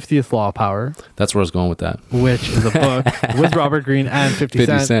 50th Law of Power, that's where I was going with that. which is a book with Robert Greene and 50 50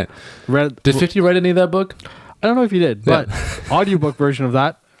 Cent. Cent. Read, Did 50 write any of that book? I don't know if he did, Yeah. but audiobook version of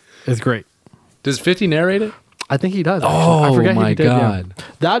that is great. Does 50 narrate it? I think he does. Actually. Oh I forget my if he did, yeah.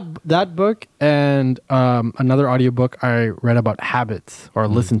 God. That book and another audiobook I read about habits or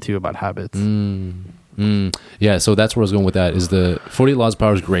Mm. listened to about habits. Yeah, so that's where I was going with that. Is the 48 Laws of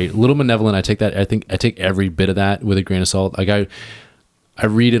Power is great. A little malevolent. I take that. I think I take every bit of that with a grain of salt. Like I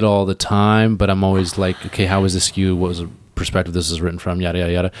read it all the time, but I'm always like, okay, how is this skewed? What was the perspective this is written from? Yada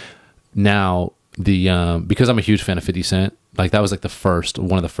yada yada. Now the because I'm a huge fan of 50 Cent. Like that was like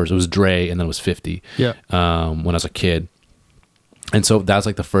one of the first. It was Dre, and then it was 50. Yeah. When I was a kid, and so that's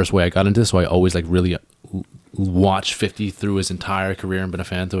like the first way I got into this. So I always like really watched 50 through his entire career and been a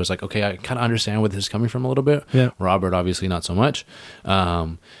fan. So it was like, okay, I kind of understand where this is coming from a little bit. Yeah. Robert, obviously not so much.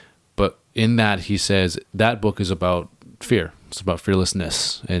 But in that, he says that book is about fear. It's about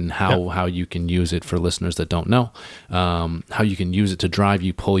fearlessness and how you can use it for listeners that don't know, how you can use it to drive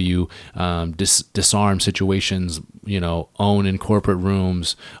you, pull you, disarm situations, own in corporate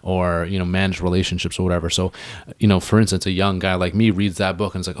rooms or, manage relationships or whatever. So, for instance, a young guy like me reads that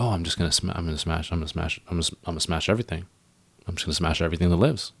book and it's like, oh, I'm going to smash everything. I'm just going to smash everything that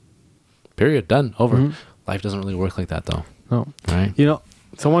lives. Period. Done. Over. Mm-hmm. Life doesn't really work like that though. No. Right.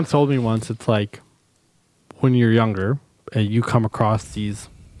 Someone told me once, it's like when you're younger and you come across these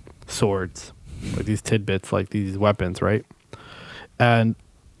swords, like these tidbits, like these weapons, right? And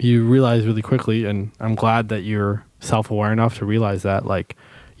you realize really quickly, and I'm glad that you're self-aware enough to realize that, like,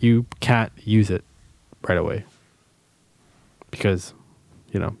 you can't use it right away because,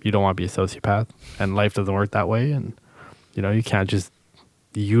 you don't want to be a sociopath, and life doesn't work that way, and, you can't just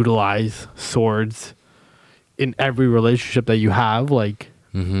utilize swords in every relationship that you have, like,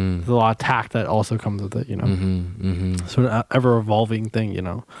 there's a lot of tact that also comes with it, sort of ever evolving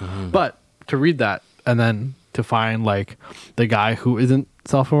thing, But to read that and then to find like the guy who isn't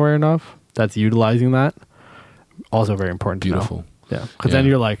self-aware enough that's utilizing that, also very important. Beautiful. To know. Yeah, because then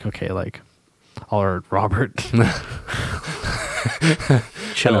you're like, okay, like, or Robert,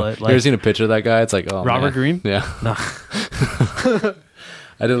 chill it. You ever seen a picture of that guy? It's like, oh, Robert man. Greene? Yeah. No.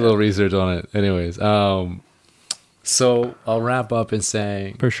 I did a little research on it. Anyways, so I'll wrap up in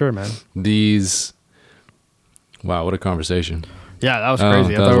saying For sure, man. Wow, what a conversation. Yeah, that was Oh,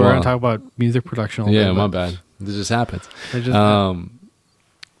 crazy. I that thought was we were going wild. to talk about music production. all Yeah, day, my but bad. This just happens. it just-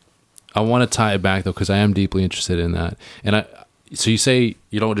 I want to tie it back though, because I am deeply interested in that. And so you say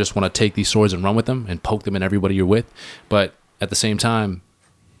you don't just want to take these swords and run with them and poke them in everybody you're with, but at the same time,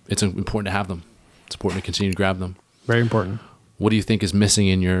 it's important to have them. It's important to continue to grab them. very important. What do you think is missing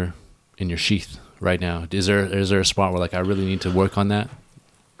in your sheath right now? Is there a spot where like I really need to work on that?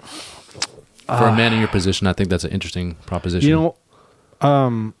 For a man in your position, I think that's an interesting proposition.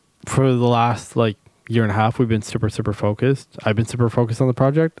 For the last like year and a half, we've been super, super focused. I've been super focused on the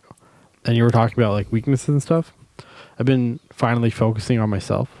project, and you were talking about like weaknesses and stuff. I've been finally focusing on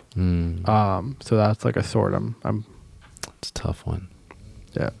myself. So that's like a sword. I'm It's a tough one.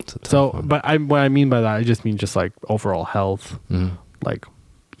 yeah. It's a tough So, one. but what I mean by that, I just mean just like overall health, Mhm. like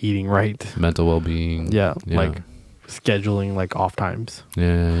eating right. Mental well-being. Yeah, like scheduling like off times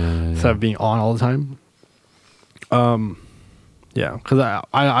Yeah. instead of being on all the time. Yeah, because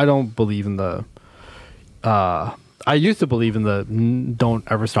I don't believe in the. I used to believe in the don't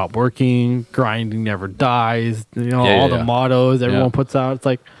ever stop working, grinding never dies. All the mottos everyone puts out. It's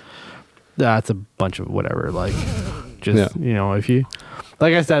like that's a bunch of whatever. Like, just if you,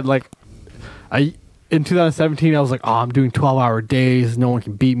 like I said, like in 2017, I was like, oh, I'm doing 12-hour days. No one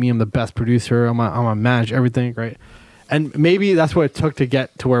can beat me. I'm the best producer. I'm gonna manage everything, right? And maybe that's what it took to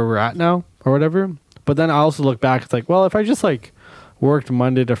get to where we're at now, or whatever. But then I also look back. It's like, well, if I just like worked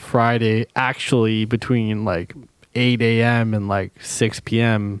Monday to Friday, actually between like 8 a.m. and like 6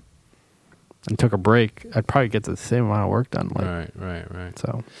 p.m. and took a break, I'd probably get the same amount of work done. Like, Right.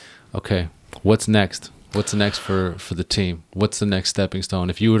 So, Okay, what's next? What's next for the team? What's the next stepping stone?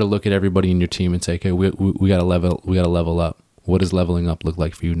 If you were to look at everybody in your team and say, okay, we gotta level up. What does leveling up look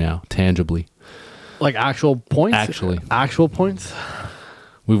like for you now, tangibly? like actual points. Actual points.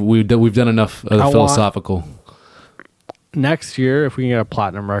 We've done enough of the philosophical. Next year, if we can get a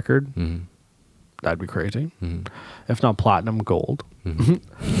platinum record, that'd be crazy. Mhm. If not platinum, gold. Mhm.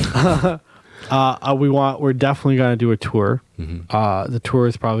 We're definitely gonna do a tour. Mhm. The tour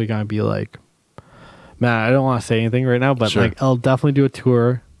is probably gonna be like, man, I don't want to say anything right now, but Sure. like I'll definitely do a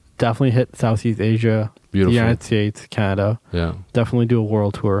tour. Definitely hit Southeast Asia, Beautiful. the United States, Canada. Yeah. Definitely do a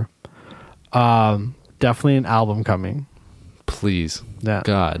world tour. Definitely an album coming. Please. Yeah.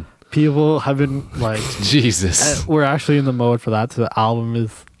 God. People have been like, Jesus. we're actually in the mode for that. So the album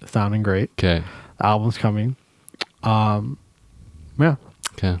is sounding great. Okay. The album's coming. Yeah.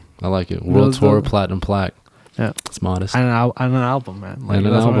 Okay. I like it. World tour, platinum plaque. Yeah. It's modest. And an album, man. Like, And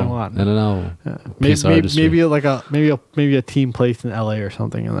an that's what I album. want. And an album. Yeah. Piece of Maybe, artistry. maybe a team placed in LA or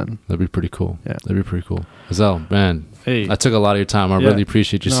something, and then That'd be pretty cool. Yeah. That'd be pretty cool. Azelle, man, hey, I took a lot of your time. I Yeah. really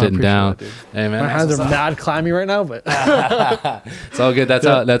appreciate you No, I sitting appreciate down. it, dude. Hey man, my that's hands what's are up. mad clammy right now, but It's all good.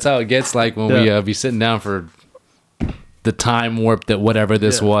 That's how it gets like when we Yeah. be sitting down for the time warp that whatever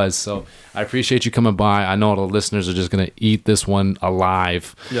this Yeah. was. So I appreciate you coming by. I know the listeners are just gonna eat this one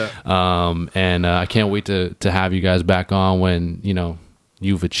alive. Yeah. And I can't wait to have you guys back on when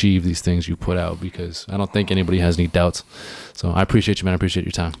you've achieved these things you put out, because I don't think anybody has any doubts. So I appreciate you, man. I appreciate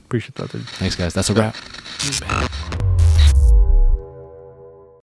your time. appreciate that, dude. Thanks, guys. That's a wrap.